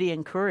creativity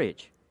and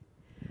courage.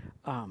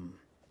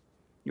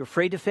 You're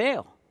afraid to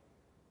fail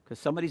because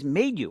somebody's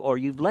made you, or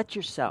you've let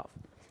yourself,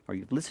 or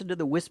you've listened to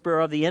the whisper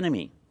of the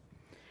enemy.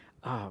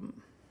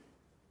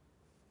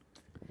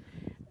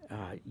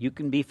 You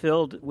can be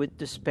filled with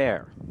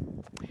despair.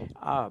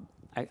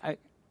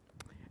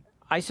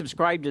 I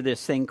subscribe to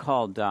this thing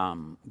called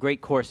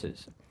Great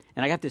Courses.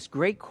 And I got this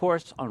great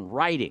course on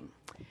writing.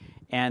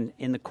 And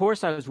in the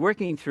course I was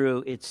working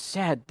through, it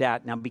said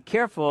that, now be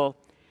careful,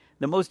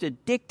 the most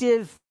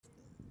addictive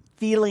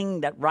feeling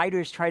that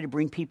writers try to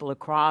bring people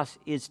across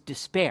is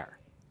despair.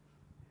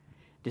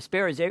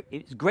 Despair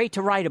is great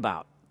to write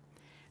about.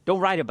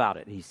 Don't write about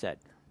it, he said.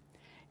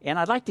 And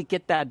I'd like to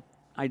get that.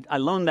 I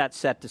loaned that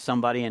set to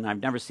somebody, and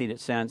I've never seen it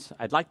since.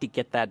 I'd like to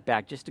get that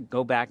back, just to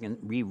go back and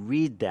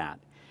reread that.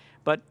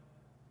 But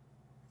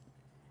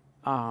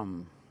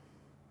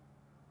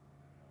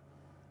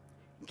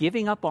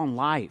giving up on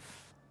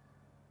life,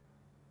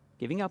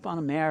 giving up on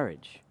a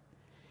marriage,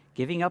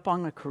 giving up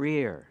on a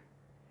career,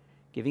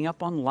 giving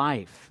up on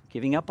life,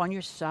 giving up on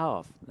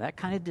yourself, that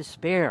kind of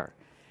despair,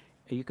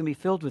 you can be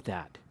filled with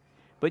that.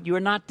 But you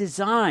are not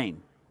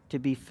designed to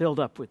be filled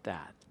up with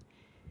that.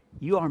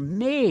 You are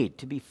made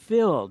to be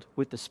filled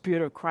with the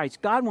Spirit of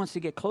Christ. God wants to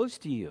get close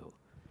to you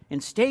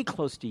and stay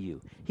close to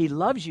you. He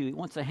loves you. He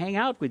wants to hang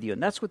out with you,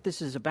 and that's what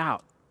this is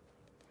about.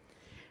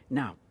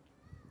 Now,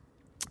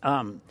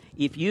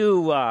 if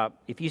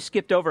you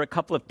skipped over a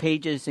couple of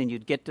pages and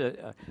you'd get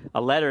to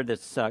a letter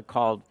that's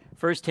called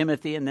 1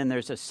 Timothy, and then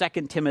there's a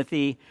 2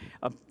 Timothy.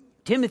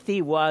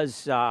 Timothy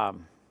was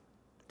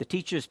the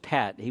teacher's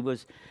pet. He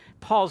was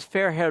Paul's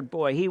fair-haired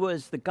boy. He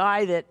was the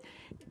guy that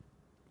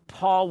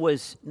Paul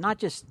was not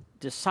just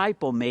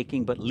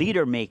disciple-making, but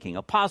leader-making,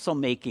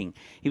 apostle-making.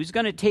 He was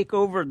going to take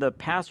over the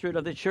pastorate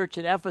of the church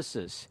at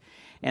Ephesus.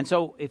 And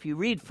so if you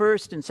read 1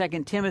 and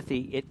 2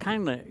 Timothy, it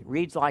kind of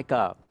reads like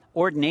a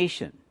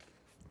ordination.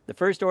 The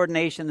first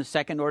ordination, the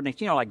second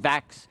ordination, like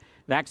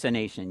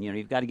vaccination.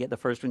 You've got to get the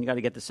first one, you've got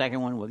to get the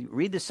second one. Well, you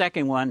read the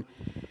second one.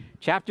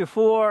 Chapter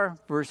 4,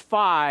 verse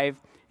 5,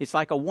 it's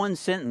like a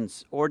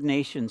one-sentence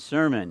ordination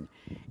sermon.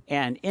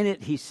 And in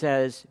it he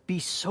says, be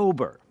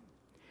sober.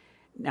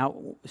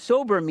 Now,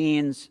 sober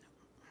means,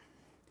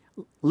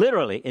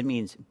 literally, it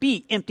means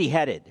be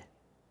empty-headed.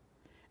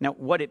 Now,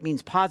 what it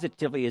means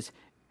positively is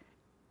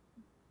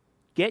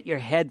Get your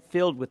head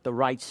filled with the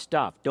right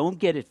stuff. Don't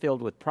get it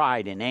filled with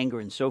pride and anger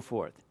and so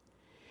forth.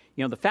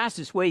 You know, the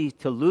fastest way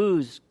to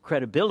lose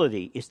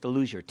credibility is to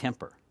lose your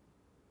temper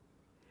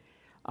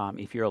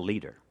if you're a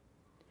leader.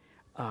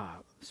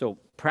 So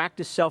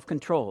practice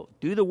self-control.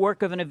 Do the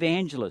work of an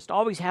evangelist.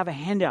 Always have a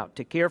handout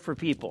to care for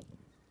people.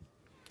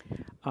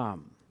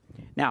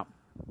 Now,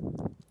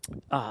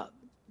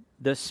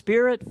 the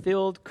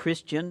Spirit-filled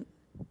Christian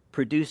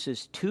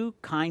produces two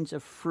kinds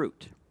of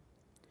fruit.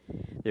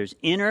 There's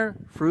inner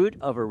fruit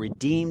of a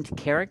redeemed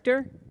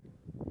character.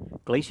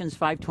 Galatians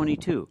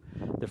 5:22.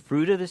 The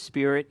fruit of the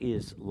Spirit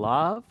is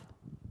love,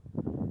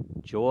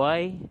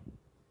 joy,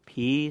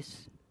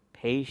 peace,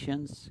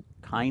 patience,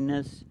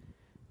 kindness,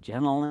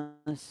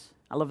 gentleness.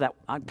 I love that.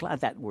 I'm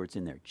glad that word's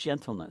in there.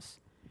 Gentleness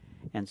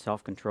and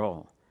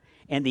self-control.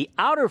 And the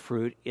outer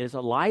fruit is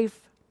a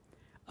life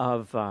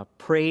of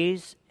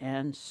praise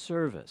and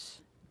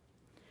service.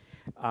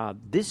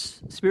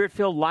 This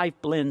Spirit-filled life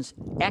blends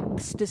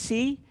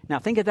ecstasy. Now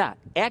think of that.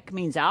 Ek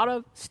means out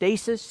of,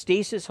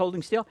 stasis,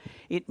 holding still.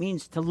 It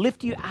means to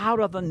lift you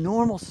out of a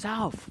normal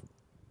self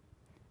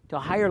to a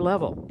higher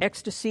level.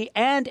 Ecstasy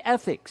and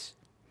ethics.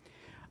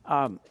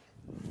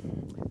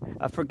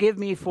 Forgive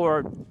me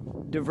for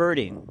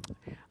diverting.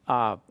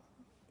 I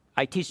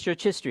teach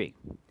church history.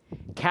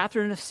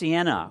 Catherine of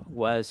Siena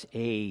was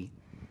an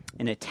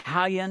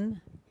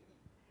Italian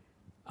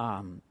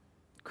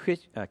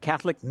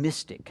Catholic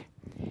mystic.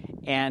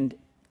 And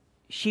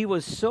she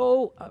was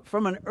so,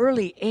 from an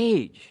early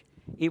age,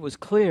 it was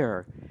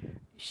clear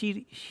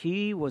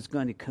she was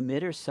going to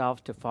commit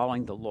herself to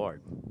following the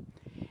Lord.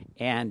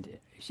 And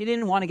she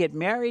didn't want to get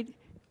married.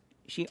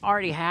 She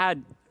already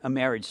had a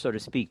marriage, so to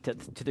speak,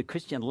 to the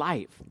Christian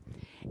life.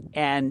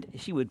 And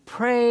she would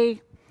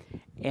pray,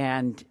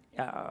 and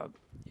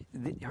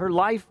her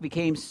life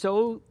became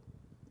so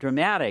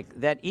dramatic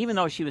that even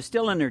though she was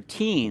still in her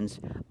teens,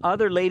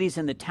 other ladies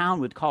in the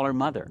town would call her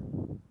mother.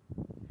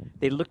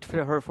 They looked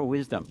to her for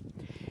wisdom.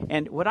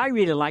 And what I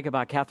really like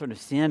about Catherine of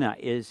Siena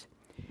is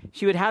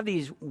she would have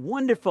these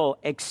wonderful,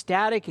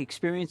 ecstatic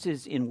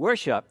experiences in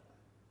worship,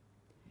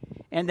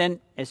 and then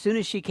as soon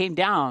as she came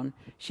down,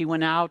 she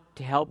went out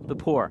to help the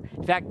poor.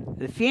 In fact,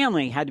 the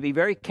family had to be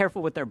very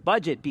careful with their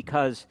budget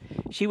because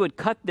she would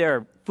cut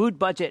their food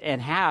budget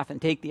in half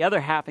and take the other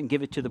half and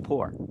give it to the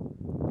poor.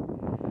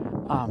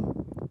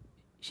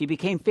 She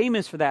became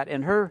famous for that,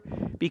 and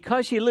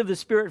because she lived a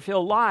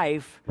Spirit-filled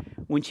life,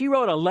 when she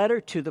wrote a letter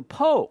to the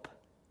Pope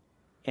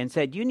and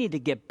said, "You need to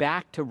get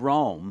back to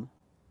Rome,"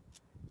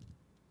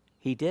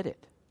 he did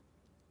it.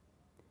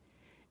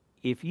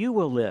 If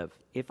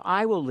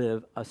I will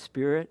live a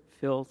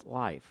Spirit-filled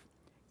life,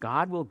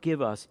 God will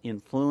give us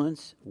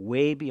influence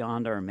way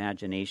beyond our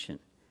imagination,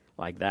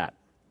 like that.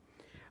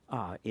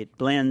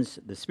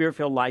 The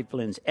Spirit-filled life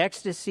blends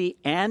ecstasy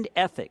and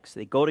ethics.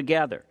 They go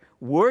together.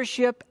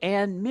 Worship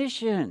and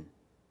mission.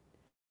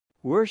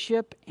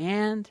 Worship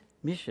and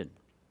mission.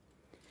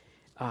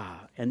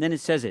 And then it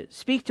says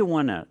speak to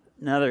one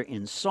another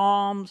in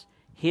psalms,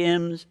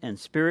 hymns, and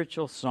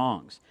spiritual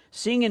songs.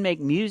 Sing and make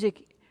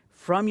music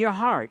from your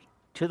heart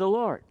to the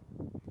Lord.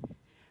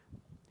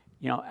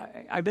 You know,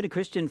 I've been a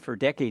Christian for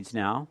decades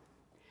now,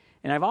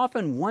 and I've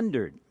often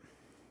wondered,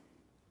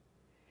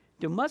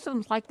 do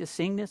Muslims like to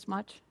sing this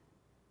much?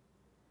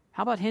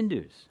 How about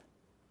Hindus?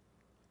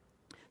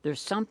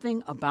 There's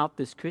something about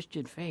this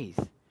Christian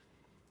faith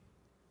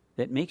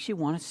that makes you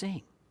want to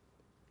sing,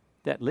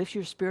 that lifts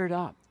your spirit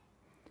up.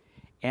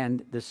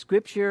 And the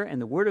Scripture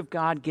and the Word of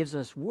God gives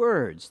us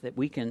words that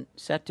we can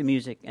set to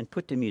music and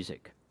put to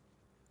music.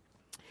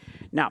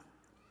 Now,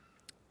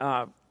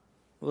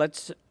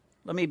 let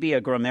me be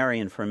a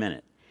grammarian for a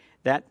minute.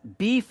 That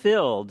be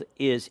filled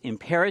is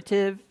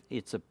imperative.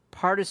 It's a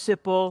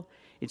participle.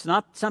 It's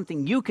not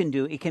something you can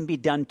do. It can be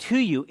done to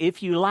you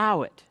if you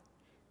allow it.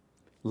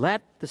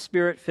 Let the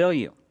Spirit fill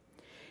you.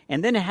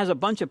 And then it has a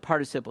bunch of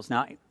participles.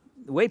 Now,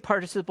 the way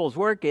participles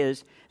work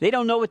is they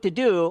don't know what to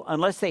do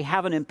unless they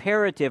have an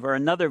imperative or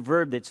another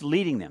verb that's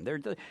leading them.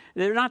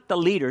 They're not the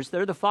leaders,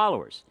 they're the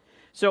followers.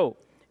 So,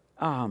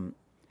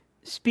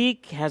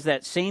 speak has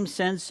that same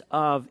sense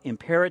of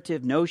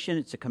imperative notion.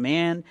 It's a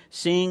command.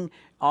 Sing,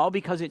 all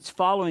because it's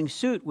following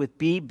suit with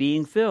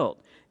being filled.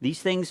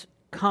 These things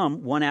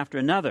come one after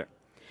another.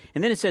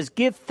 And then it says,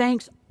 give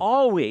thanks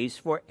always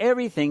for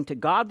everything to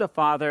God the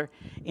Father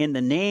in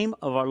the name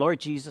of our Lord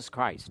Jesus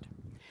Christ.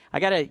 I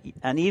got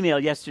an email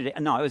yesterday.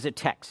 No, it was a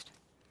text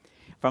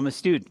from a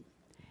student.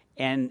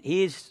 And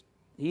he's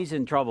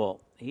in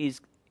trouble.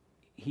 He's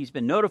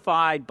been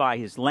notified by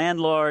his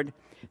landlord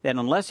that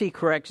unless he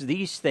corrects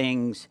these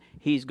things,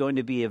 he's going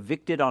to be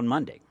evicted on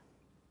Monday.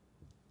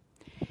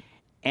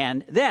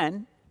 And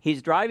then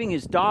he's driving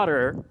his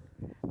daughter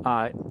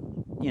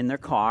in their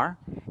car,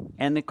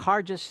 and the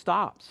car just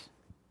stops.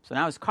 So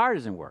now his car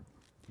doesn't work.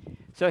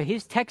 So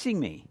he's texting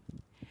me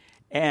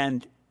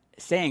and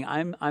saying,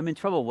 I'm in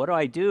trouble. What do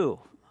I do?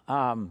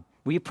 Will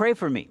you pray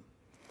for me?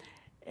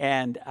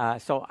 And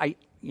so I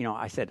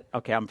said,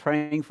 okay, I'm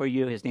praying for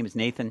you. His name is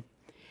Nathan.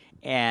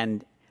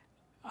 And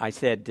I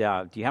said,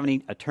 do you have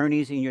any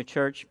attorneys in your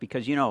church?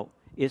 Because,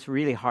 it's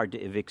really hard to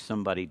evict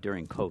somebody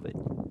during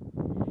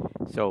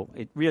COVID. So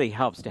it really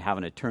helps to have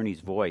an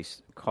attorney's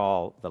voice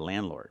call the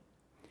landlord.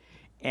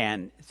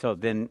 And so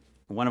then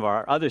one of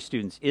our other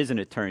students is an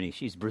attorney.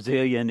 She's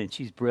Brazilian and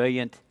she's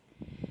brilliant.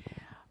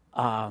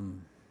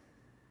 And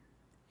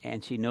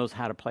she knows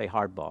how to play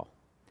hardball.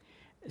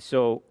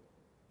 So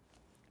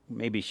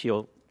maybe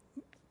she'll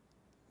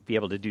be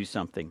able to do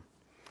something.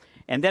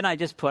 And then I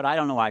just put, I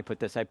don't know why I put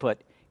this, I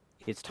put,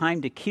 it's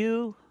time to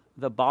cue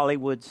the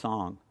Bollywood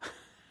song.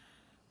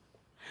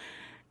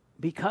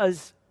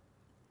 Because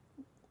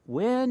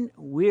when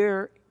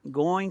we're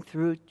going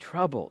through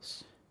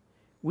troubles,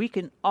 we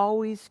can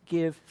always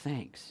give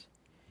thanks.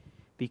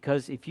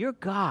 Because if your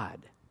God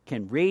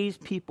can raise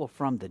people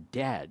from the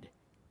dead,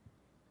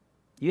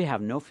 you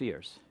have no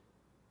fears.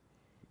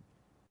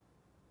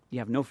 You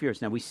have no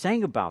fears. Now, we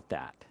sang about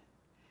that.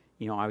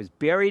 You know, I was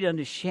buried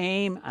unto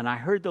shame, and I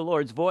heard the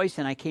Lord's voice,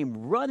 and I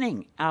came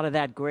running out of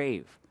that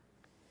grave.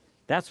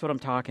 That's what I'm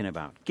talking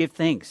about. Give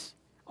thanks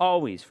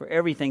always for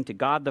everything to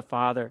God the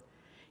Father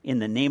in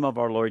the name of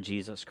our Lord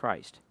Jesus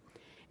Christ.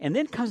 And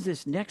then comes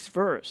this next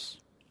verse.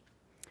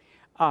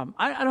 I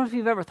don't know if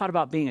you've ever thought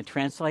about being a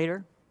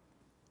translator,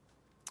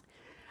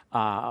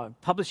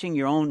 publishing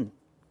your own,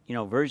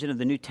 version of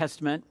the New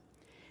Testament.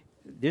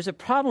 There's a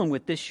problem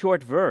with this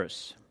short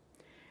verse.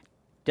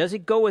 Does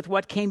it go with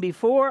what came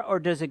before, or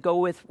does it go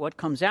with what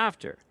comes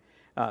after?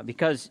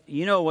 Because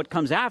you know what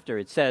comes after.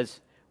 It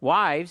says,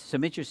 wives,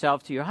 submit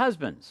yourself to your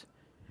husbands.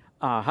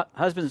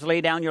 Husbands,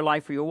 lay down your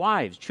life for your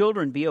wives.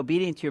 Children, be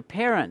obedient to your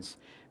parents.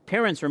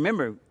 Parents,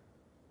 remember,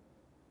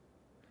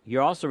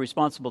 you're also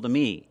responsible to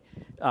me.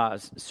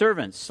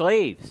 Servants,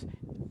 slaves,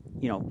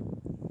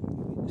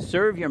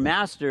 serve your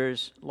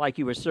masters like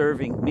you were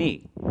serving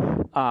me.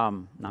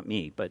 Not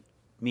me, but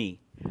me.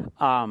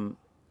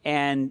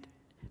 And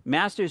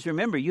masters,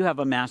 remember, you have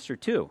a master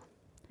too.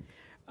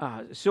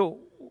 So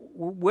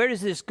where does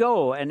this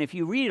go? And if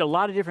you read a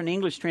lot of different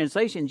English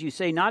translations, you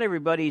say not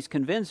everybody's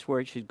convinced where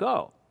it should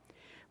go.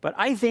 But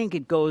I think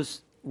it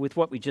goes with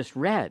what we just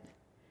read.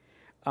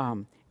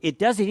 It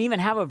doesn't even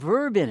have a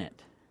verb in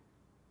it.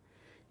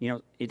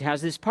 It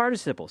has this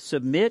participle,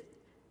 submit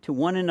to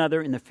one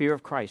another in the fear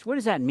of Christ. What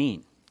does that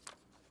mean?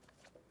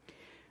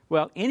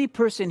 Well, any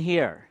person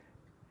here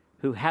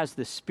who has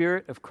the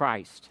Spirit of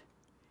Christ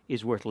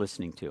is worth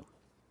listening to.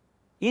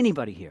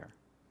 Anybody here.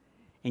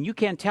 And you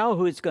can't tell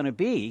who it's going to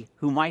be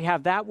who might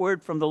have that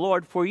word from the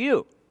Lord for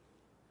you.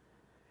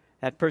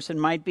 That person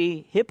might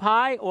be hip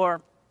high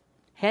or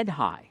head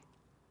high.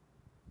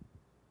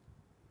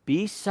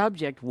 Be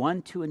subject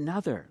one to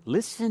another.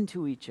 Listen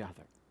to each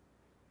other.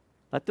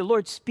 Let the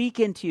Lord speak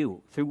into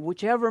you through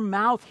whichever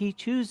mouth he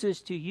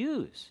chooses to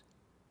use.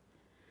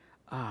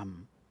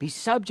 Be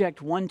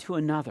subject one to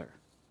another.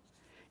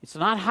 It's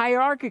not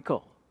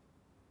hierarchical.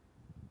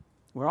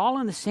 We're all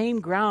on the same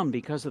ground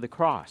because of the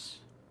cross.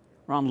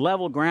 We're on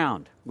level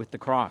ground with the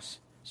cross,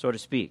 so to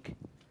speak.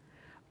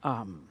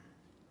 Now,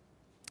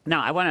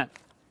 I want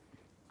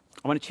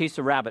to chase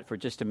a rabbit for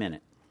just a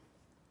minute.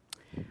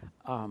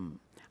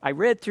 I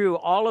read through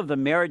all of the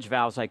marriage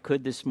vows I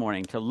could this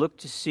morning to look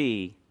to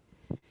see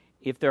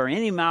if there are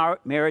any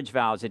marriage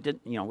vows that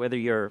didn't, whether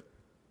you're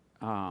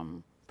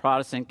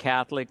Protestant,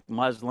 Catholic,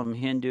 Muslim,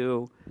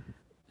 Hindu,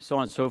 so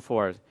on and so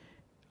forth.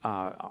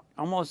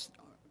 Almost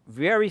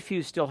very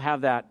few still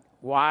have that.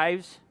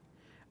 Wives,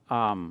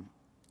 I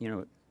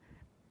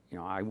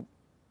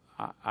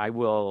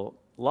will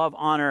love,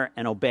 honor,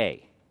 and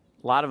obey.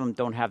 A lot of them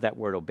don't have that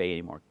word obey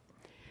anymore.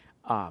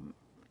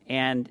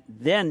 And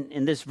then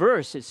in this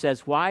verse, it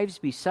says, wives,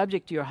 be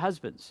subject to your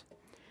husbands.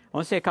 I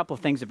want to say a couple of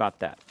things about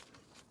that.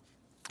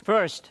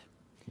 First,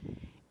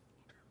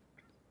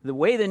 the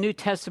way the New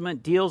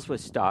Testament deals with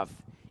stuff,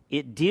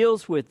 it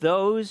deals with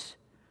those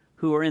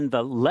who are in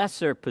the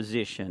lesser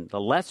position, the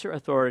lesser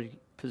authority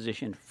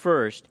position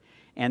first,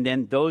 and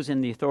then those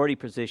in the authority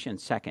position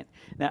second.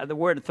 Now, the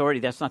word authority,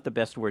 that's not the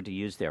best word to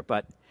use there,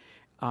 but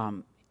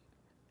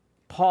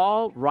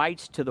Paul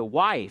writes to the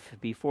wife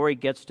before he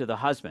gets to the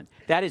husband.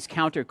 That is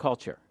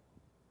counterculture.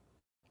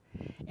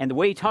 And the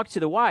way he talks to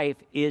the wife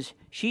is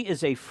she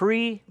is a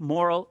free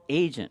moral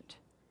agent.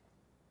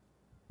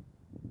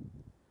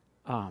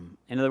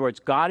 In other words,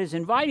 God is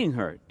inviting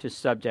her to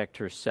subject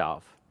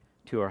herself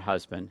to her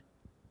husband.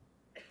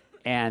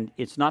 And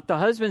it's not the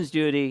husband's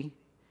duty,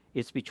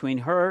 it's between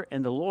her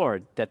and the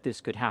Lord that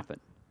this could happen.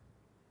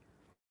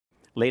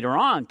 Later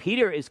on,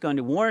 Peter is going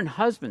to warn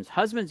husbands.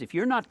 Husbands, if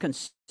you're not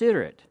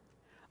considerate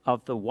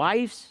of the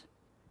wife's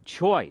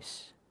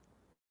choice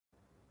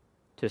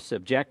to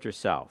subject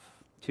herself,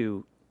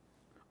 to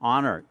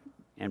honor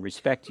and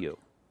respect you,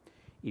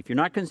 if you're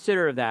not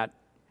considerate of that,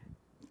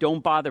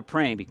 don't bother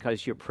praying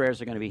because your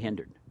prayers are going to be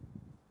hindered.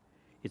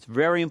 It's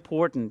very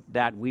important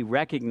that we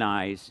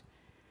recognize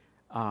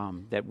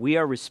that we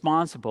are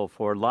responsible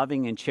for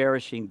loving and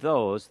cherishing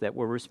those that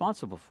we're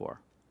responsible for.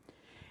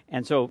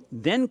 And so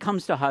then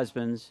comes to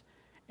husbands,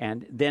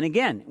 and then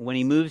again, when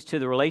he moves to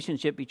the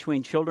relationship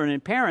between children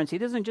and parents, he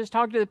doesn't just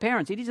talk to the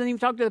parents. He doesn't even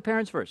talk to the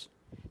parents first.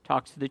 He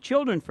talks to the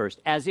children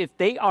first, as if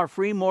they are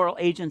free moral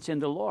agents in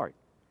the Lord.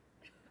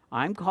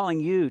 I'm calling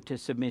you to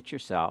submit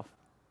yourself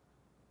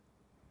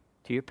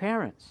to your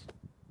parents.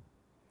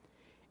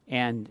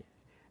 And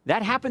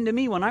that happened to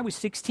me when I was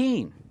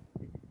 16.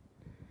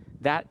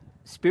 That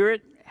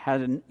Spirit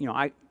had,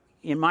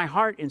 in my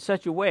heart in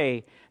such a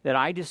way that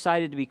I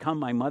decided to become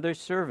my mother's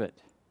servant.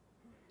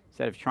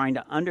 Instead of trying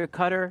to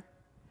undercut her,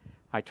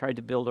 I tried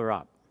to build her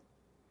up.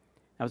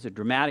 That was a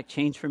dramatic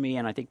change for me,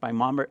 and I think my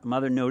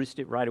mother noticed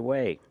it right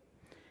away.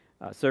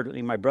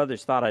 Certainly my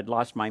brothers thought I'd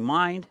lost my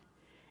mind,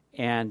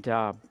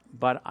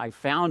 but I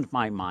found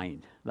my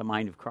mind, the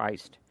mind of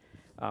Christ,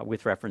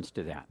 with reference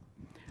to that.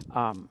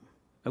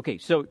 Okay,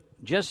 so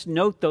just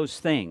note those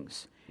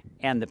things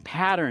and the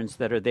patterns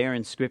that are there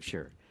in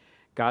Scripture.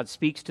 God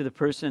speaks to the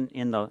person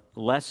in the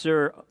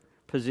lesser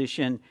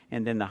position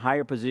and then the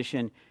higher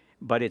position,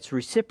 but it's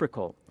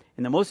reciprocal.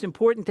 And the most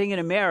important thing in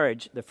a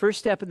marriage, the first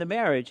step in the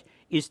marriage,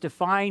 is to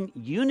find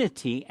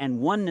unity and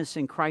oneness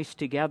in Christ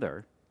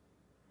together.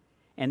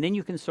 And then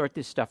you can sort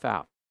this stuff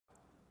out.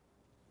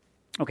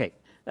 Okay,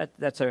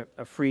 that's a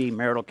free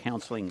marital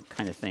counseling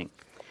kind of thing.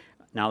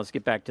 Now let's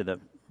get back to the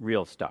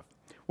real stuff.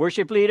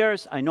 Worship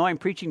leaders, I know I'm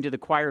preaching to the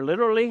choir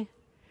literally,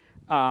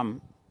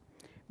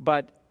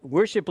 but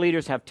worship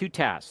leaders have two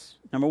tasks.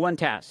 Number one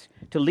task,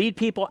 to lead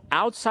people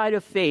outside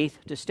of faith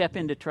to step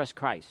in to trust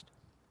Christ.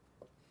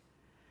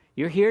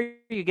 You're here,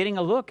 you're getting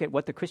a look at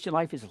what the Christian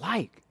life is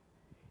like.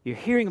 You're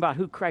hearing about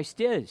who Christ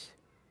is.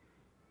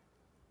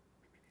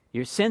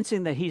 You're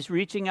sensing that he's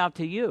reaching out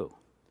to you.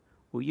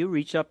 Will you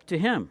reach up to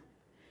him?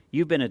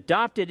 You've been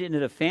adopted into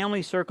the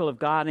family circle of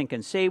God and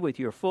can say with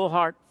your full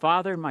heart,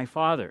 Father, my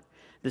Father.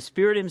 The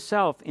Spirit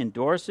himself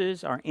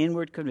endorses our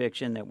inward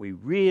conviction that we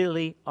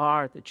really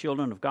are the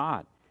children of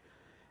God,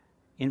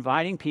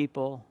 inviting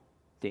people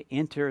to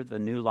enter the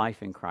new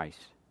life in Christ,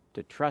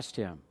 to trust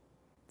him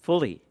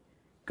fully,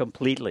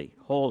 completely,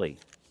 wholly.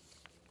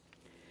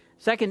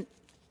 Second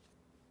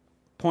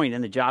point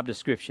in the job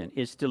description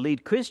is to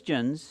lead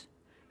Christians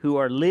who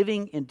are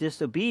living in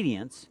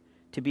disobedience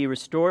to be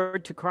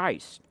restored to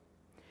Christ.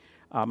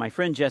 My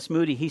friend Jess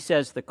Moody, he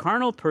says the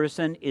carnal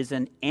person is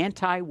an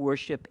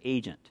anti-worship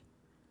agent.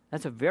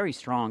 That's a very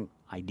strong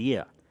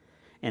idea.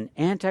 An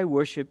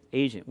anti-worship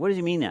agent. What does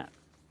he mean that?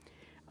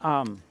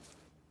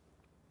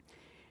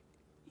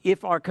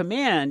 If our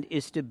command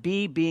is to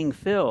be being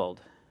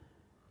filled,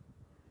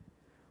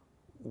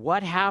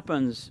 what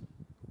happens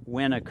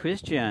when a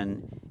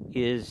Christian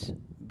is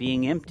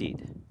being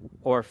emptied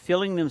or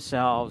filling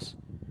themselves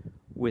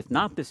with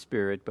not the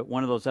Spirit, but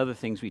one of those other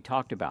things we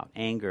talked about,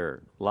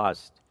 anger,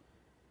 lust,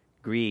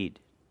 greed,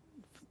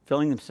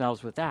 filling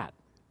themselves with that?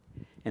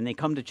 And they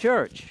come to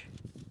church,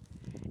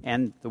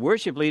 and the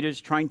worship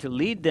leader's trying to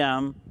lead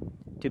them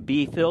to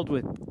be filled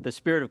with the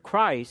Spirit of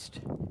Christ.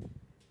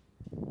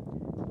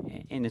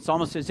 And it's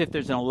almost as if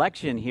there's an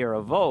election here,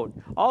 a vote.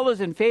 All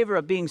those in favor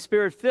of being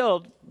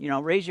Spirit-filled,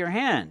 raise your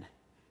hand.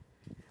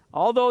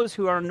 All those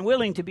who are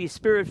unwilling to be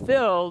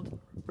Spirit-filled,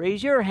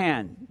 raise your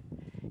hand.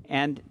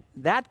 And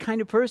that kind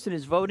of person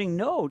is voting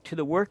no to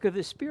the work of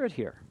the Spirit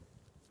here.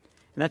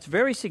 And that's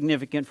very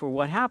significant for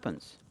what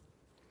happens.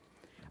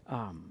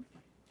 And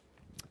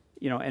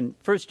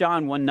 1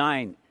 John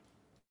 1:9,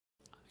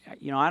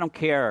 I don't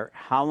care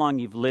how long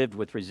you've lived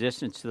with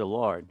resistance to the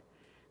Lord.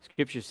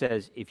 Scripture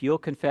says, if you'll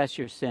confess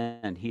your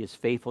sin, he is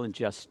faithful and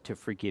just to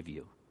forgive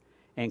you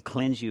and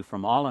cleanse you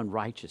from all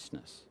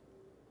unrighteousness.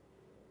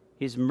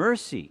 His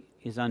mercy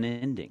is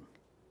unending.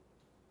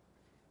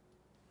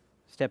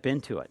 Step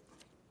into it.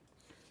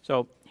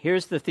 So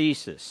here's the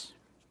thesis.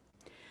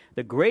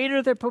 The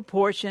greater the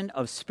proportion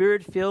of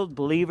Spirit-filled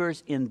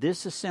believers in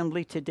this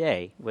assembly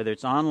today, whether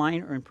it's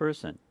online or in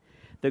person,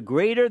 the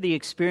greater the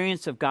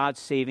experience of God's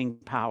saving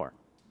power,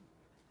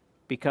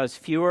 because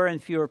fewer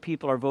and fewer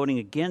people are voting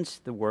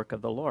against the work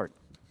of the Lord.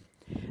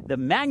 The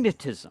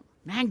magnetism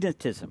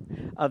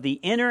of the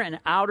inner and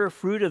outer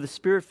fruit of the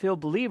Spirit-filled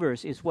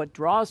believers is what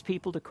draws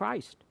people to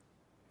Christ.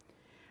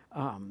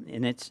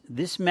 And it's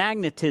this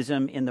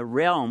magnetism in the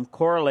realm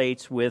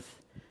correlates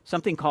with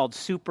something called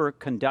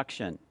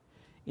superconduction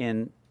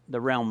in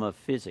the realm of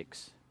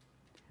physics.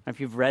 If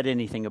you've read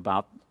anything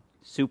about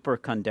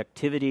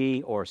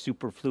superconductivity or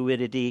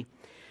superfluidity,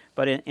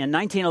 but in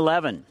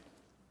 1911,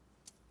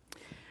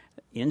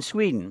 in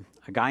Sweden,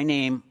 a guy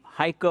named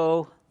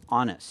Heiko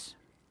Onnes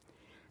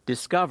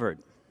discovered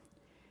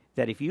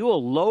that if you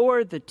will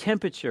lower the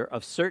temperature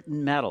of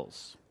certain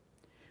metals,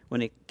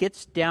 when it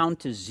gets down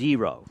to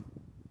zero,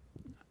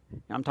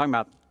 I'm talking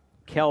about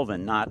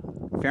Kelvin, not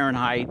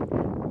Fahrenheit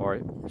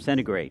or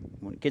centigrade.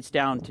 When it gets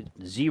down to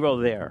zero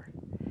there,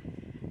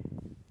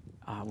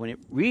 when it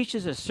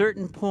reaches a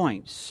certain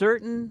point,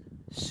 certain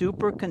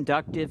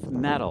superconductive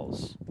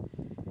metals,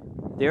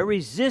 their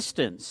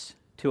resistance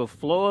to a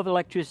flow of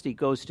electricity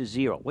goes to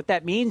zero. What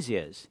that means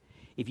is,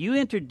 if you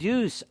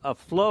introduce a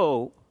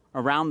flow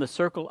around the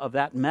circle of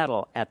that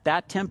metal at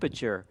that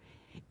temperature,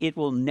 it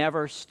will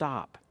never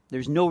stop.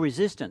 There's no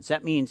resistance.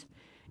 That means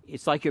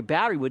it's like your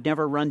battery would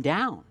never run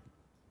down.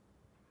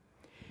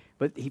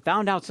 But he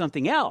found out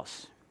something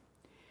else.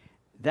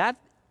 That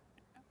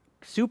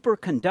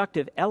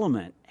superconductive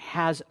element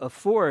has a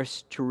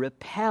force to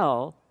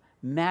repel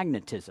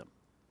magnetism.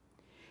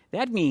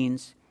 That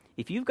means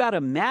if you've got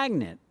a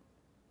magnet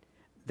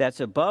that's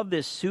above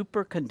this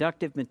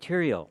superconductive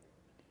material,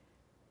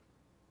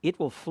 it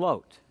will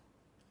float.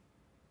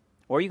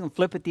 Or you can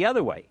flip it the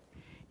other way.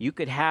 You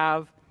could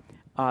have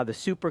the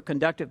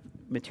superconductive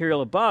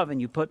material above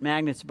and you put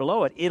magnets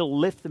below it, it'll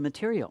lift the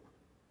material.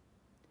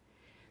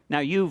 Now,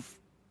 you've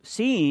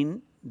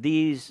seen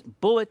these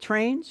bullet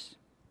trains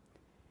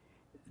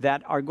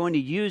that are going to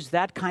use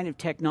that kind of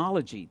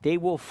technology. They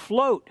will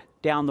float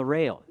down the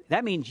rail.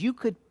 That means you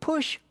could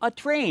push a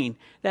train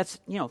that's,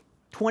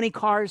 20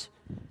 cars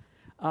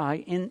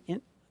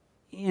in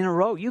a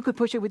row. You could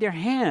push it with your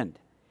hand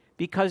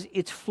because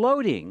it's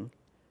floating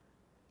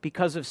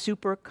because of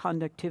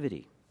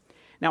superconductivity.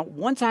 Now,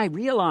 once I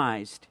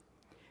realized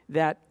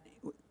that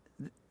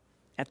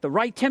at the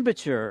right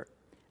temperature,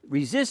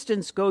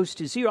 resistance goes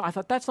to zero, I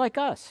thought, that's like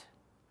us.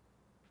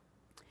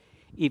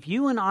 If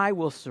you and I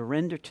will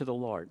surrender to the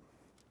Lord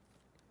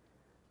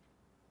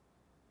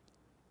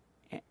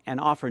and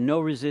offer no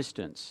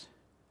resistance,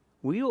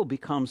 we will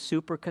become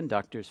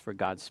superconductors for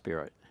God's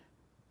Spirit.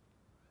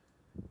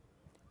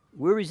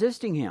 We're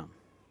resisting Him.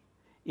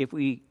 If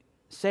we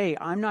say,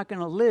 I'm not going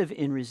to live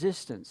in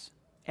resistance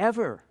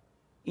ever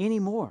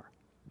anymore,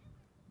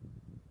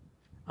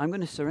 I'm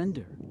going to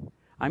surrender.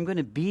 I'm going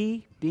to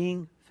be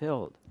being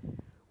filled.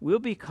 We'll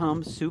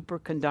become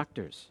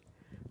superconductors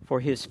for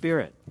His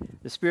Spirit.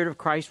 The Spirit of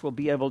Christ will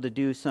be able to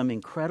do some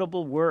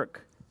incredible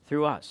work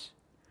through us.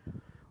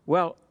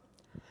 Well,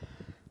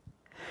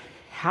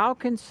 how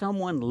can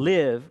someone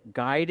live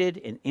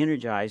guided and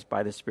energized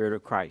by the Spirit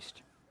of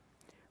Christ?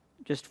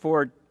 Just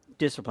 4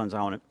 disciplines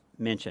I want to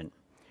mention.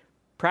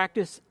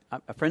 Practice,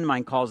 a friend of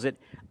mine calls it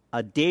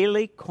a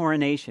daily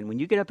coronation. When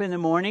you get up in the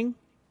morning,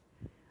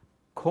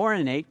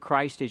 coronate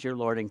Christ as your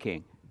Lord and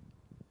King.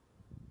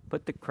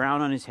 Put the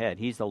crown on His head.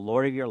 He's the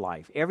Lord of your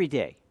life. Every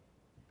day,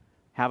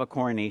 have a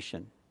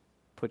coronation.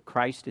 Put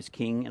Christ as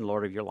King and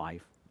Lord of your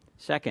life.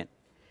 Second,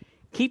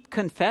 keep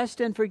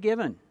confessed and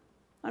forgiven.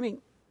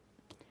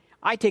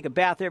 I take a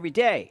bath every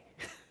day.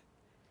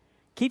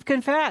 Keep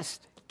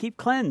confessed. Keep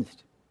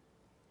cleansed.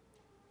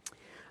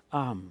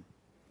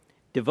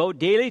 Devote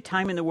daily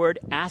time in the Word,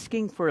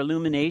 asking for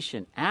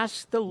illumination.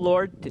 Ask the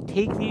Lord to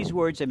take these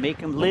words and make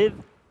them live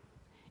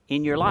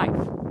in your life.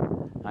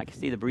 I can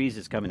see the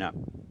breezes coming up.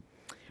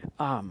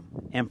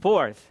 And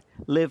fourth,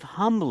 live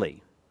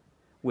humbly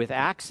with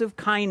acts of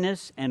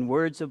kindness and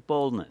words of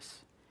boldness.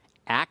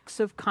 Acts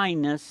of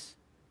kindness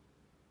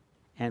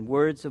and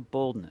words of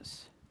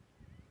boldness.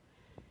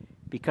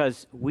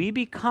 Because we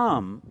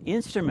become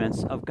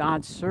instruments of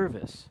God's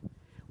service.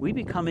 We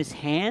become His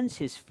hands,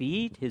 His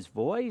feet, His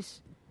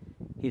voice,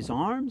 His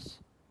arms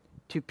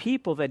to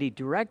people that He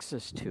directs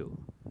us to,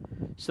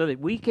 so that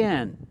we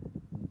can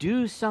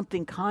do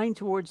something kind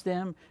towards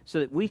them, so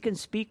that we can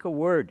speak a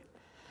word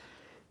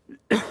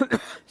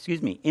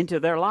into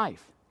their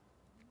life.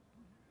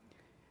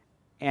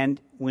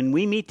 And when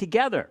we meet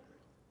together,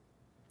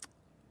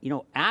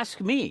 ask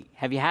me,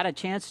 have you had a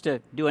chance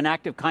to do an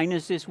act of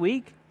kindness this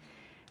week?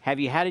 Have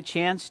you had a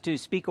chance to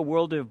speak a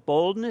word of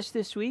boldness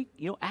this week?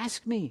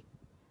 Ask me.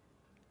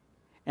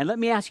 And let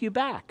me ask you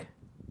back.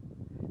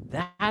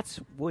 That's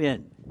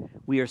when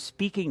we are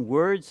speaking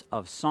words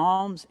of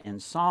psalms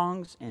and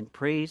songs and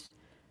praise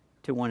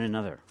to one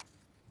another.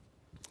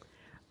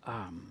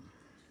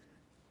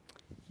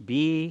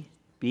 Be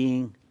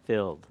being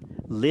filled.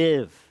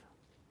 Live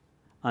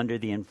under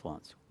the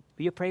influence.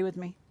 Will you pray with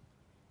me?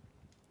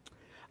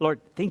 Lord,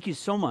 thank you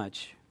so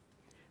much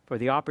for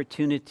the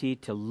opportunity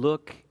to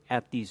look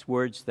at these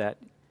words that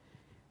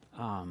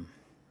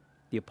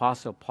the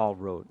Apostle Paul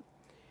wrote.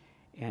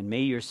 And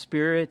may your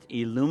Spirit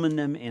illumine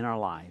them in our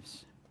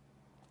lives.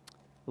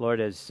 Lord,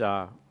 as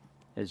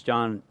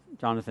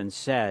Jonathan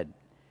said,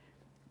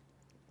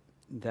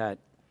 that,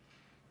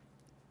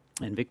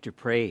 and Victor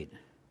prayed,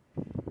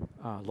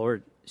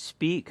 Lord,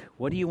 speak.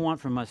 What do you want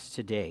from us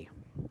today?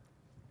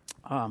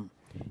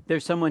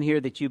 There's someone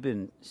here that you've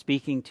been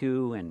speaking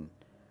to and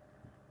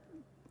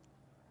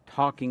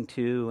talking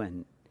to,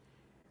 and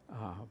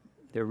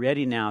they're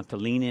ready now to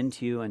lean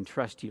into you and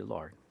trust you,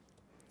 Lord.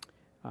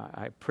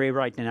 I pray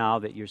right now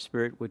that your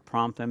Spirit would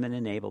prompt them and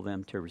enable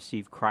them to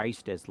receive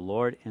Christ as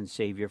Lord and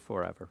Savior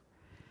forever,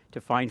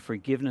 to find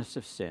forgiveness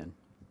of sin,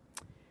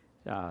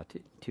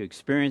 to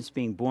experience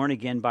being born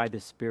again by the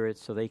Spirit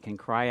so they can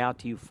cry out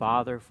to you,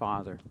 Father,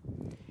 Father,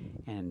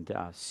 and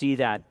see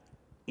that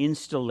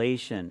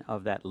installation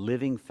of that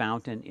living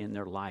fountain in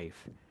their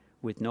life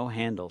with no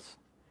handles,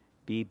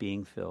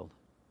 being filled.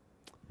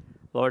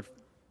 Lord,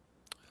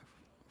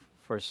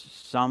 for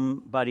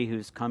somebody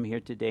who's come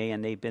here today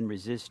and they've been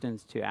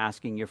resistant to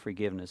asking your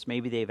forgiveness.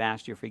 Maybe they've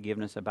asked your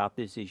forgiveness about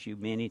this issue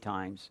many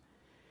times,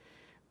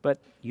 but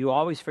you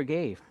always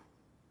forgave.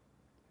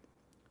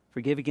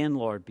 Forgive again,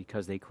 Lord,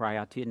 because they cry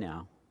out to you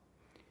now.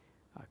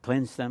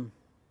 Cleanse them,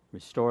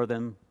 restore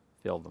them,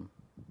 fill them.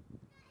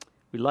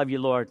 We love you,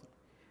 Lord,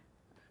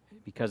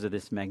 because of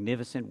this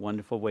magnificent,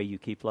 wonderful way you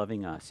keep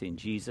loving us. In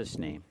Jesus'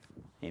 name,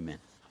 amen.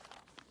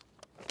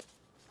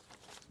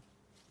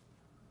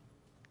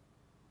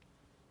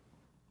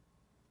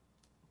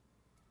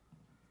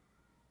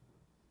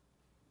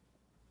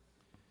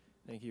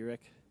 Thank you,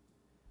 Rick.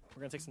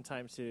 We're going to take some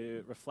time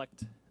to reflect,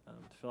 to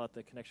fill out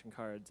the connection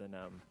cards. And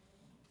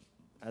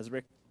as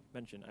Rick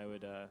mentioned,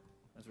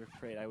 as Rick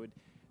prayed, I would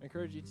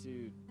encourage you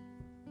to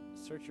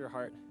search your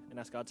heart and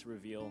ask God to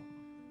reveal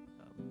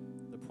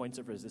the points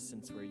of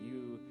resistance where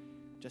you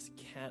just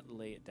can't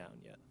lay it down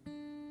yet.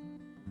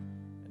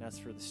 And ask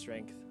for the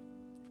strength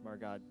from our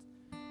God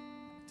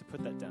to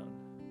put that down.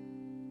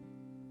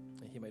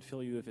 That He might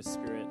fill you with His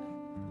Spirit,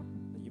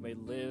 that you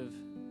might live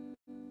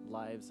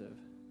lives of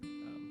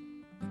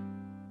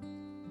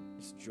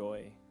just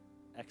joy,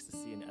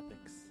 ecstasy, and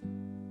ethics.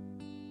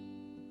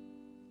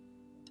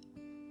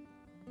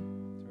 So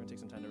we're going to take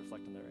some time to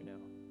reflect on that right now.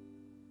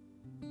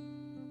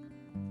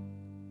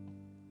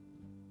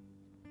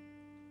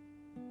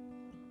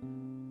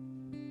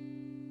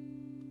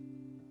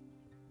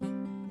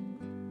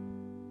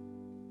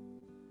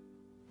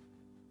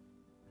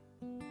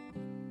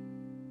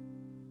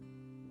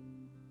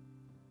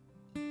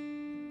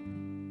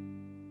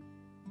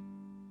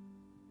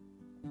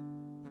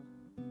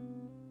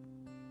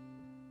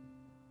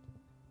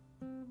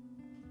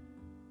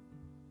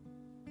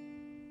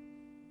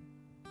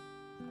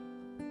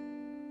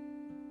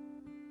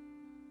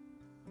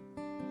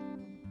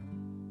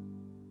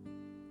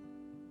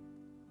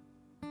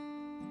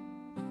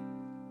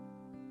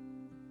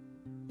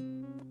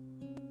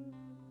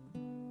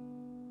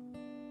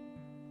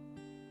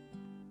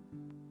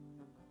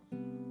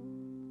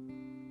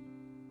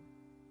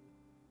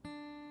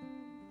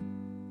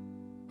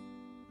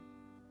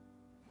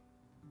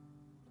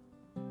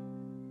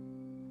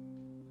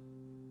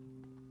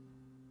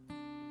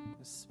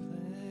 The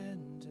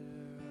splendor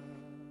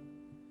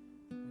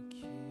of the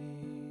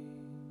King,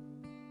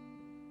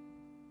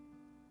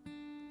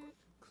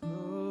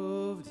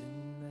 clothed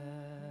in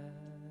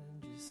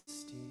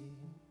majesty,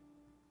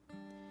 let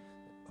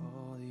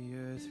all the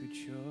earth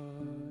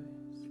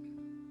rejoice,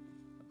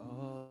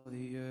 all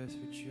the earth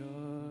rejoice.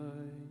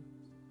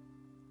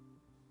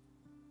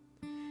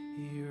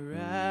 He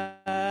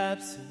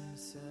wraps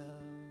himself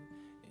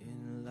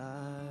in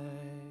light,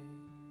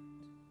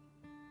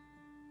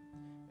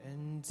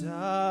 and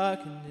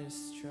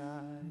darkness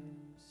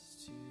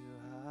tries to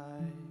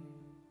hide,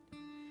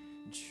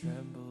 and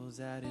trembles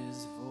at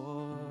his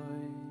voice,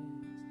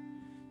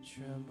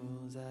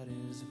 trembles at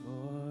his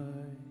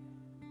voice.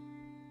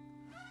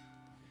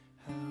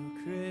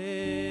 How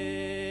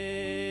great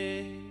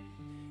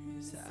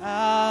is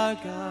our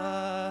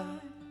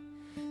God?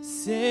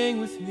 Sing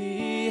with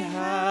me,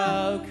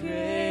 how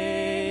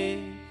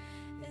great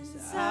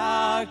is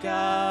our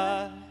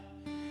God?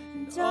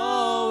 And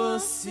all will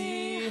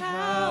see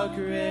how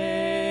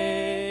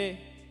great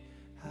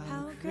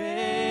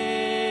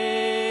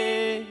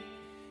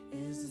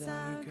is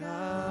our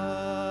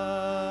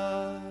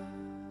God.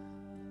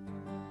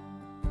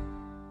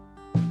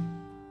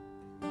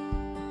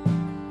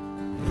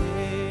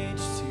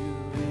 Age to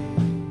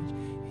age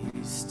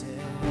He stands,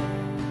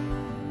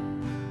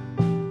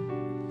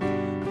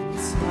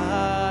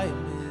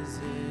 time is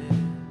in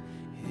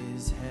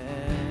His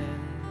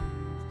hand,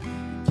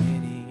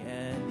 beginning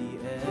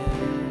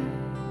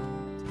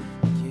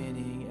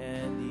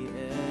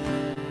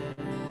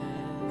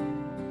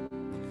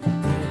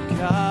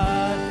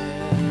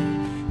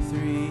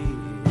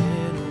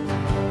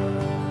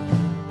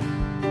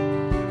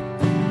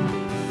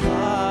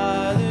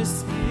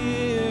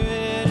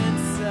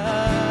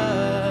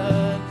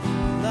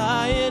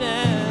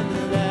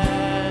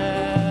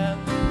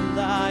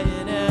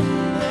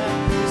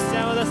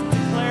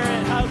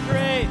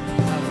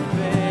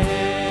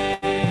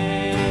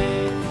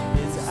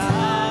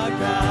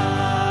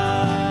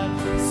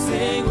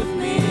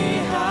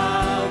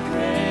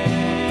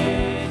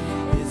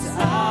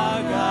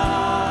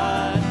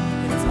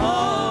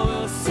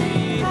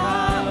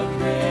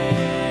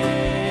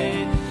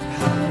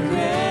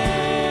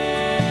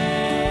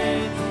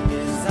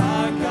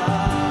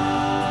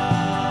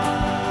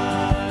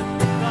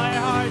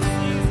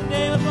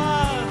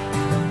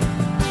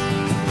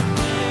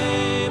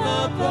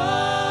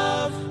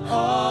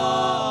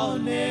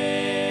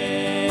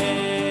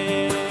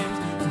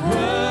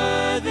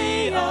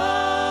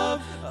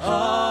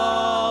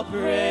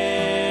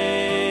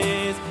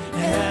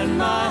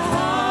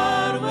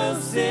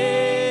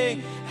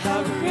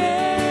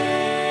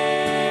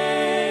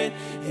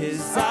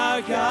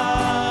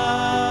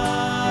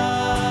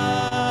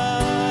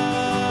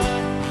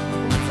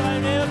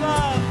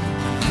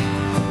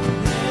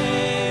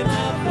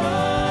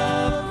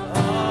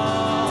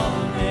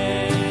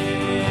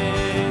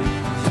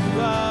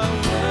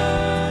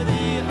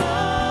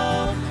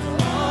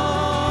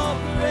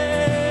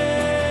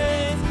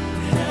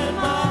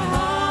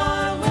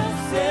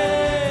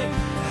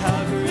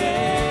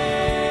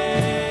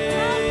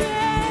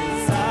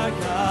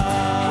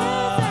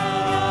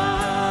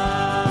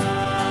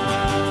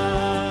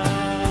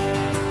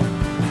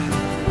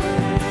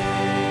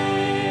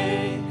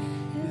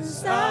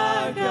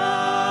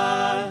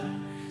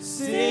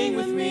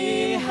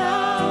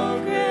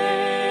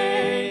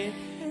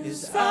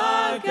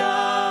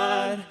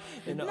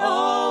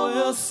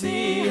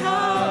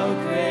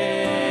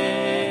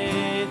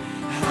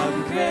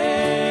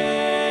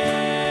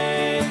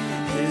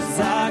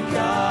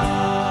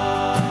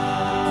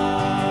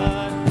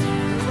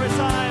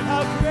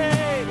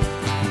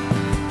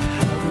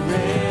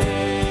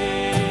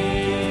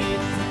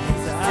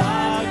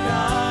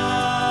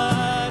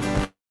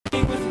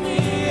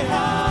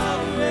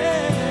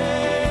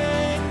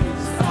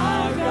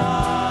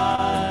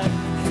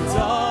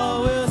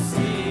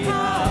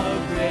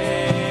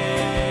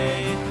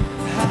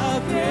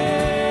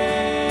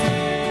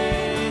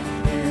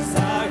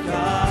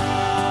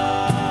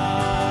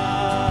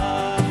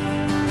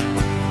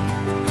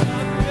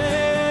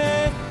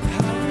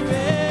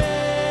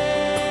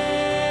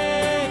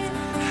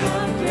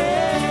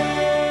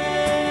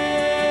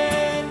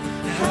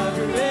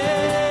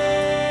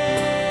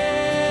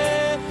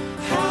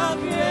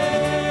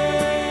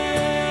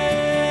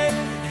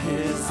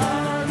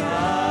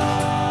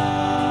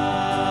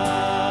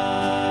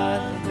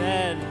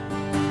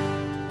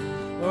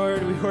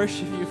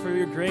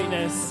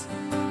greatness.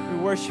 We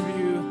worship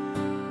you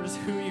for just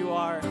who you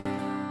are.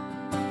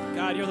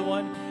 God, you're the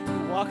one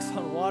who walks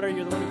on water.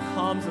 You're the one who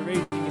calms the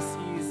raging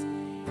seas.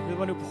 You're the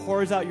one who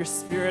pours out your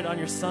Spirit on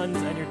your sons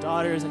and your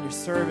daughters and your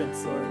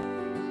servants, Lord.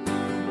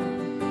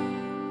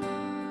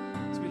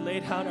 So we lay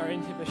down our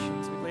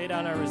inhibitions. We lay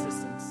down our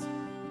resistance.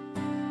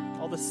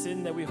 All the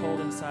sin that we hold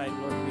inside,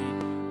 Lord, we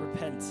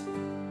repent.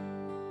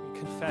 We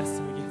confess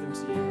and we give them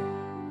to you.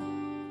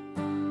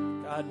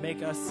 God,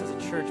 make us as a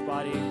church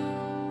body,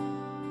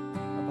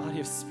 a body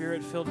of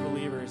Spirit-filled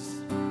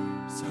believers,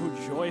 so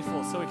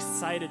joyful, so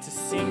excited to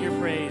sing your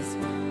praise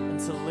and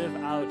to live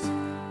out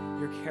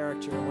your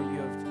character and what you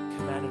have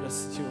commanded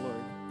us to,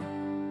 Lord.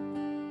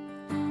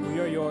 We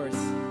are yours.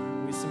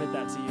 We submit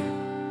that to you.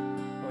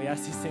 And we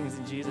ask these things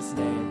in Jesus'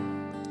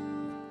 name.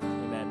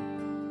 Amen.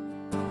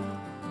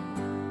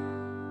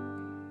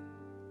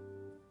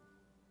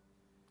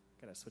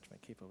 Gotta switch my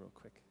capo real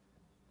quick.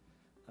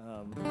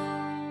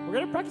 We're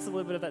going to practice a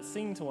little bit of that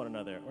singing to one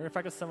another. We're going to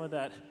practice some of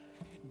that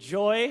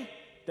joy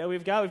that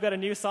we've got. We've got a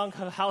new song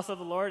called House of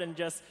the Lord, and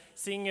just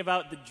singing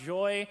about the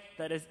joy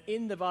that is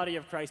in the body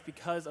of Christ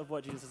because of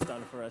what Jesus has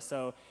done for us.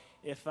 So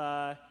if you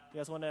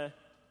guys want to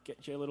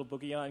get your little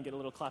boogie on, get a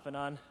little clapping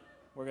on,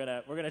 we're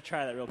gonna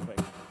try that real quick.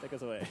 Take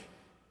us away.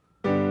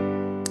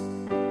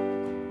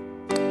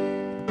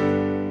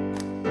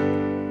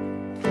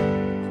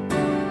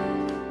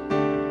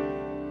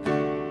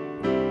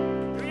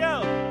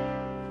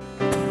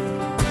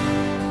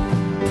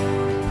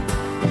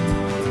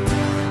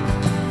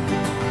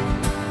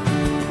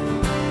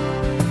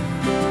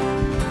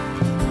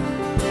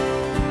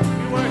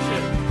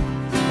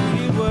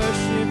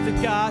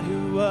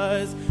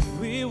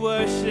 We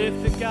worship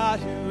the God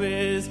who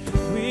is.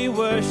 We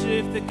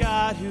worship the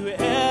God who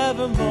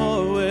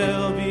evermore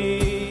will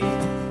be.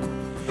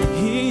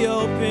 He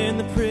opened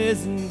the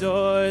prison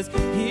doors.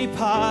 He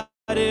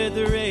parted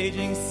the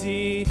raging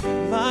sea.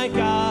 My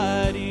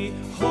God, He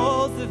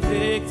holds the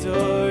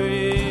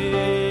victory.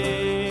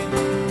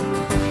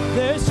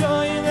 There's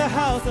joy in the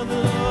house of the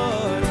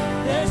Lord.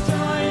 There's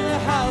joy in the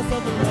house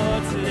of the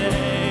Lord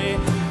today.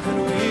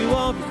 And we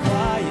won't be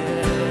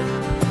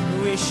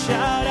quiet. We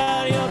shout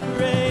out your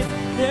praise.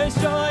 There's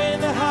joy in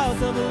the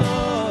house of the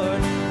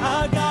Lord.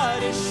 Our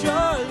God is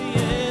surely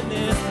in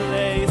this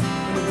place.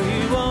 And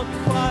we won't be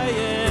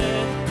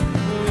quiet.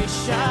 We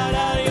shout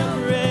out your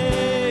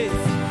praise.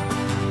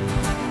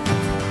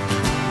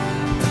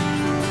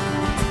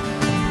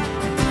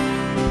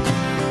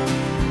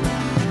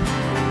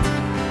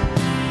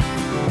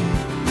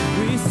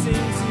 We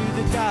sing to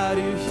the God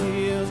who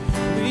heals.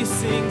 We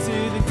sing to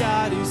the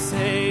God who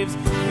saves.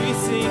 We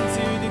sing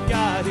to the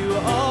God who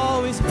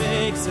always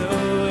makes a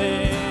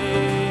way.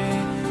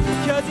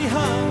 'Cause He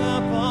hung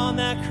up on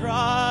that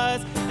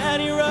cross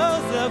and He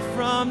rose up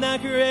from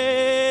that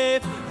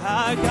grave.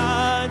 Our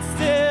God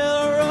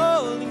still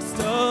rolling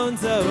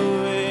stones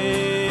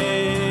away.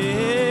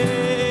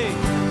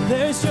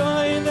 There's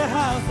joy in the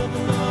house of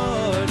the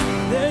Lord.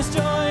 There's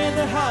joy in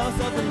the house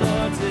of the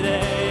Lord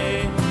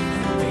today.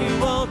 And we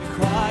won't be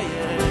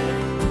quiet.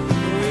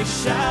 We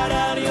shout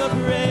out your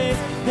praise.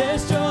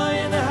 There's joy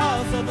in the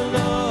house of the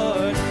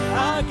Lord.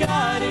 Our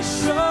God is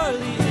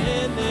surely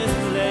in this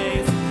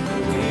place.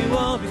 And we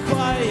won't be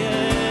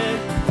quiet.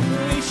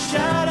 We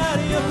shout out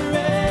your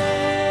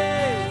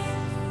praise.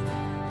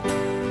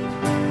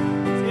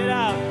 Let's get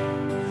out.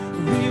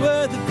 We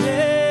were the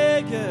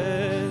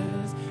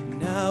beggars.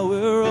 Now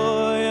we're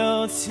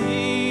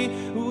royalty.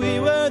 We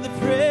were the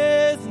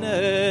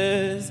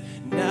prisoners.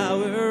 Now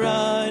we're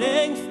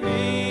running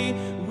free.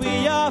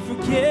 We are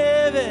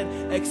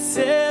forgiven,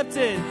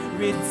 accepted,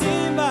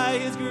 redeemed by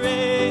His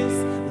grace.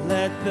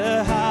 Let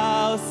the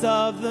house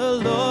of the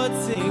Lord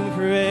sing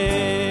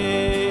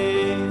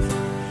praise.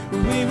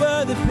 We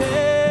were the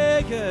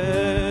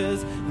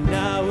beggars,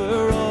 now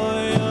we're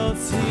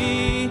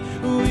royalty.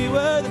 We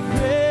were the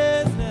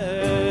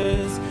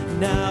prisoners,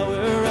 now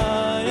we're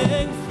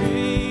running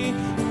free.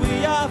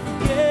 We are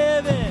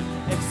forgiven,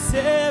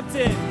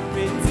 accepted,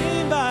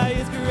 redeemed by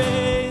His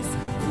grace.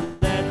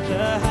 Let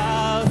the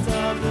house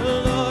of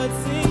the Lord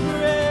sing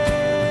praise.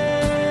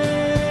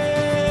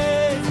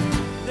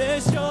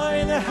 There's joy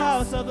in the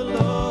house of the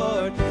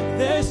Lord.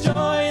 There's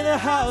joy in the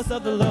house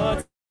of the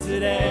Lord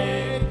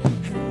today.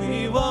 And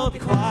we won't be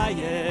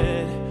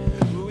quiet.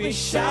 We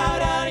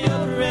shout out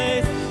your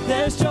praise.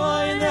 There's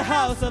joy in the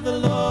house of the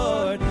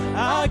Lord.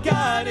 Our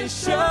God is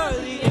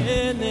surely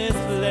in this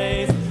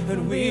place.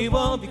 And we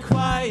won't be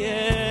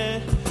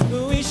quiet.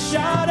 We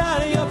shout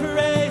out your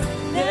praise.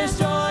 There's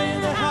joy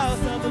in the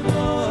house of the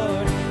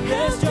Lord.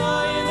 There's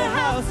joy in the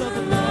house of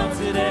the Lord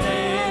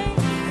today.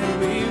 And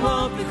we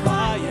won't be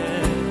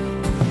quiet.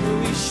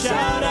 We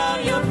shout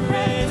out your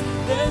praise.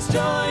 There's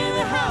joy in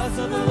the house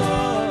of the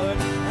Lord.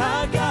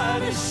 Our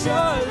God is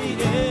surely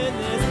in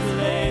this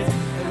place.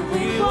 And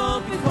we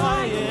won't be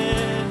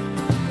quiet.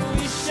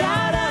 We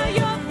shout out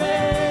your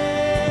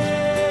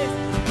praise.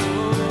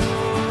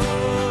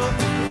 Oh,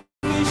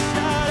 we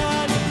shout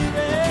out your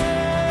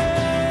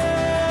praise.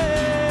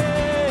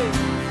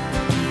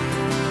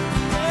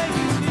 Thank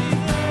you,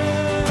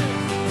 Jesus.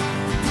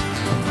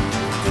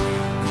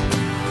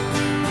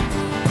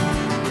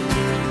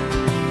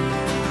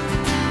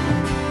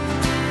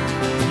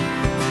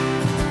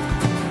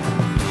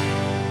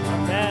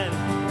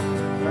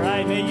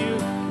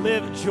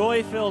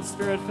 build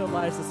spirit-filled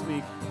lives this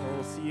week. And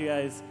we'll see you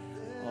guys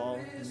all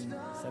in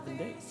 7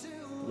 days.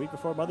 The week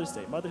before Mother's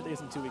Day. Mother's Day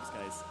is in 2 weeks,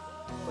 guys.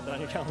 Put that on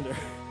your calendar.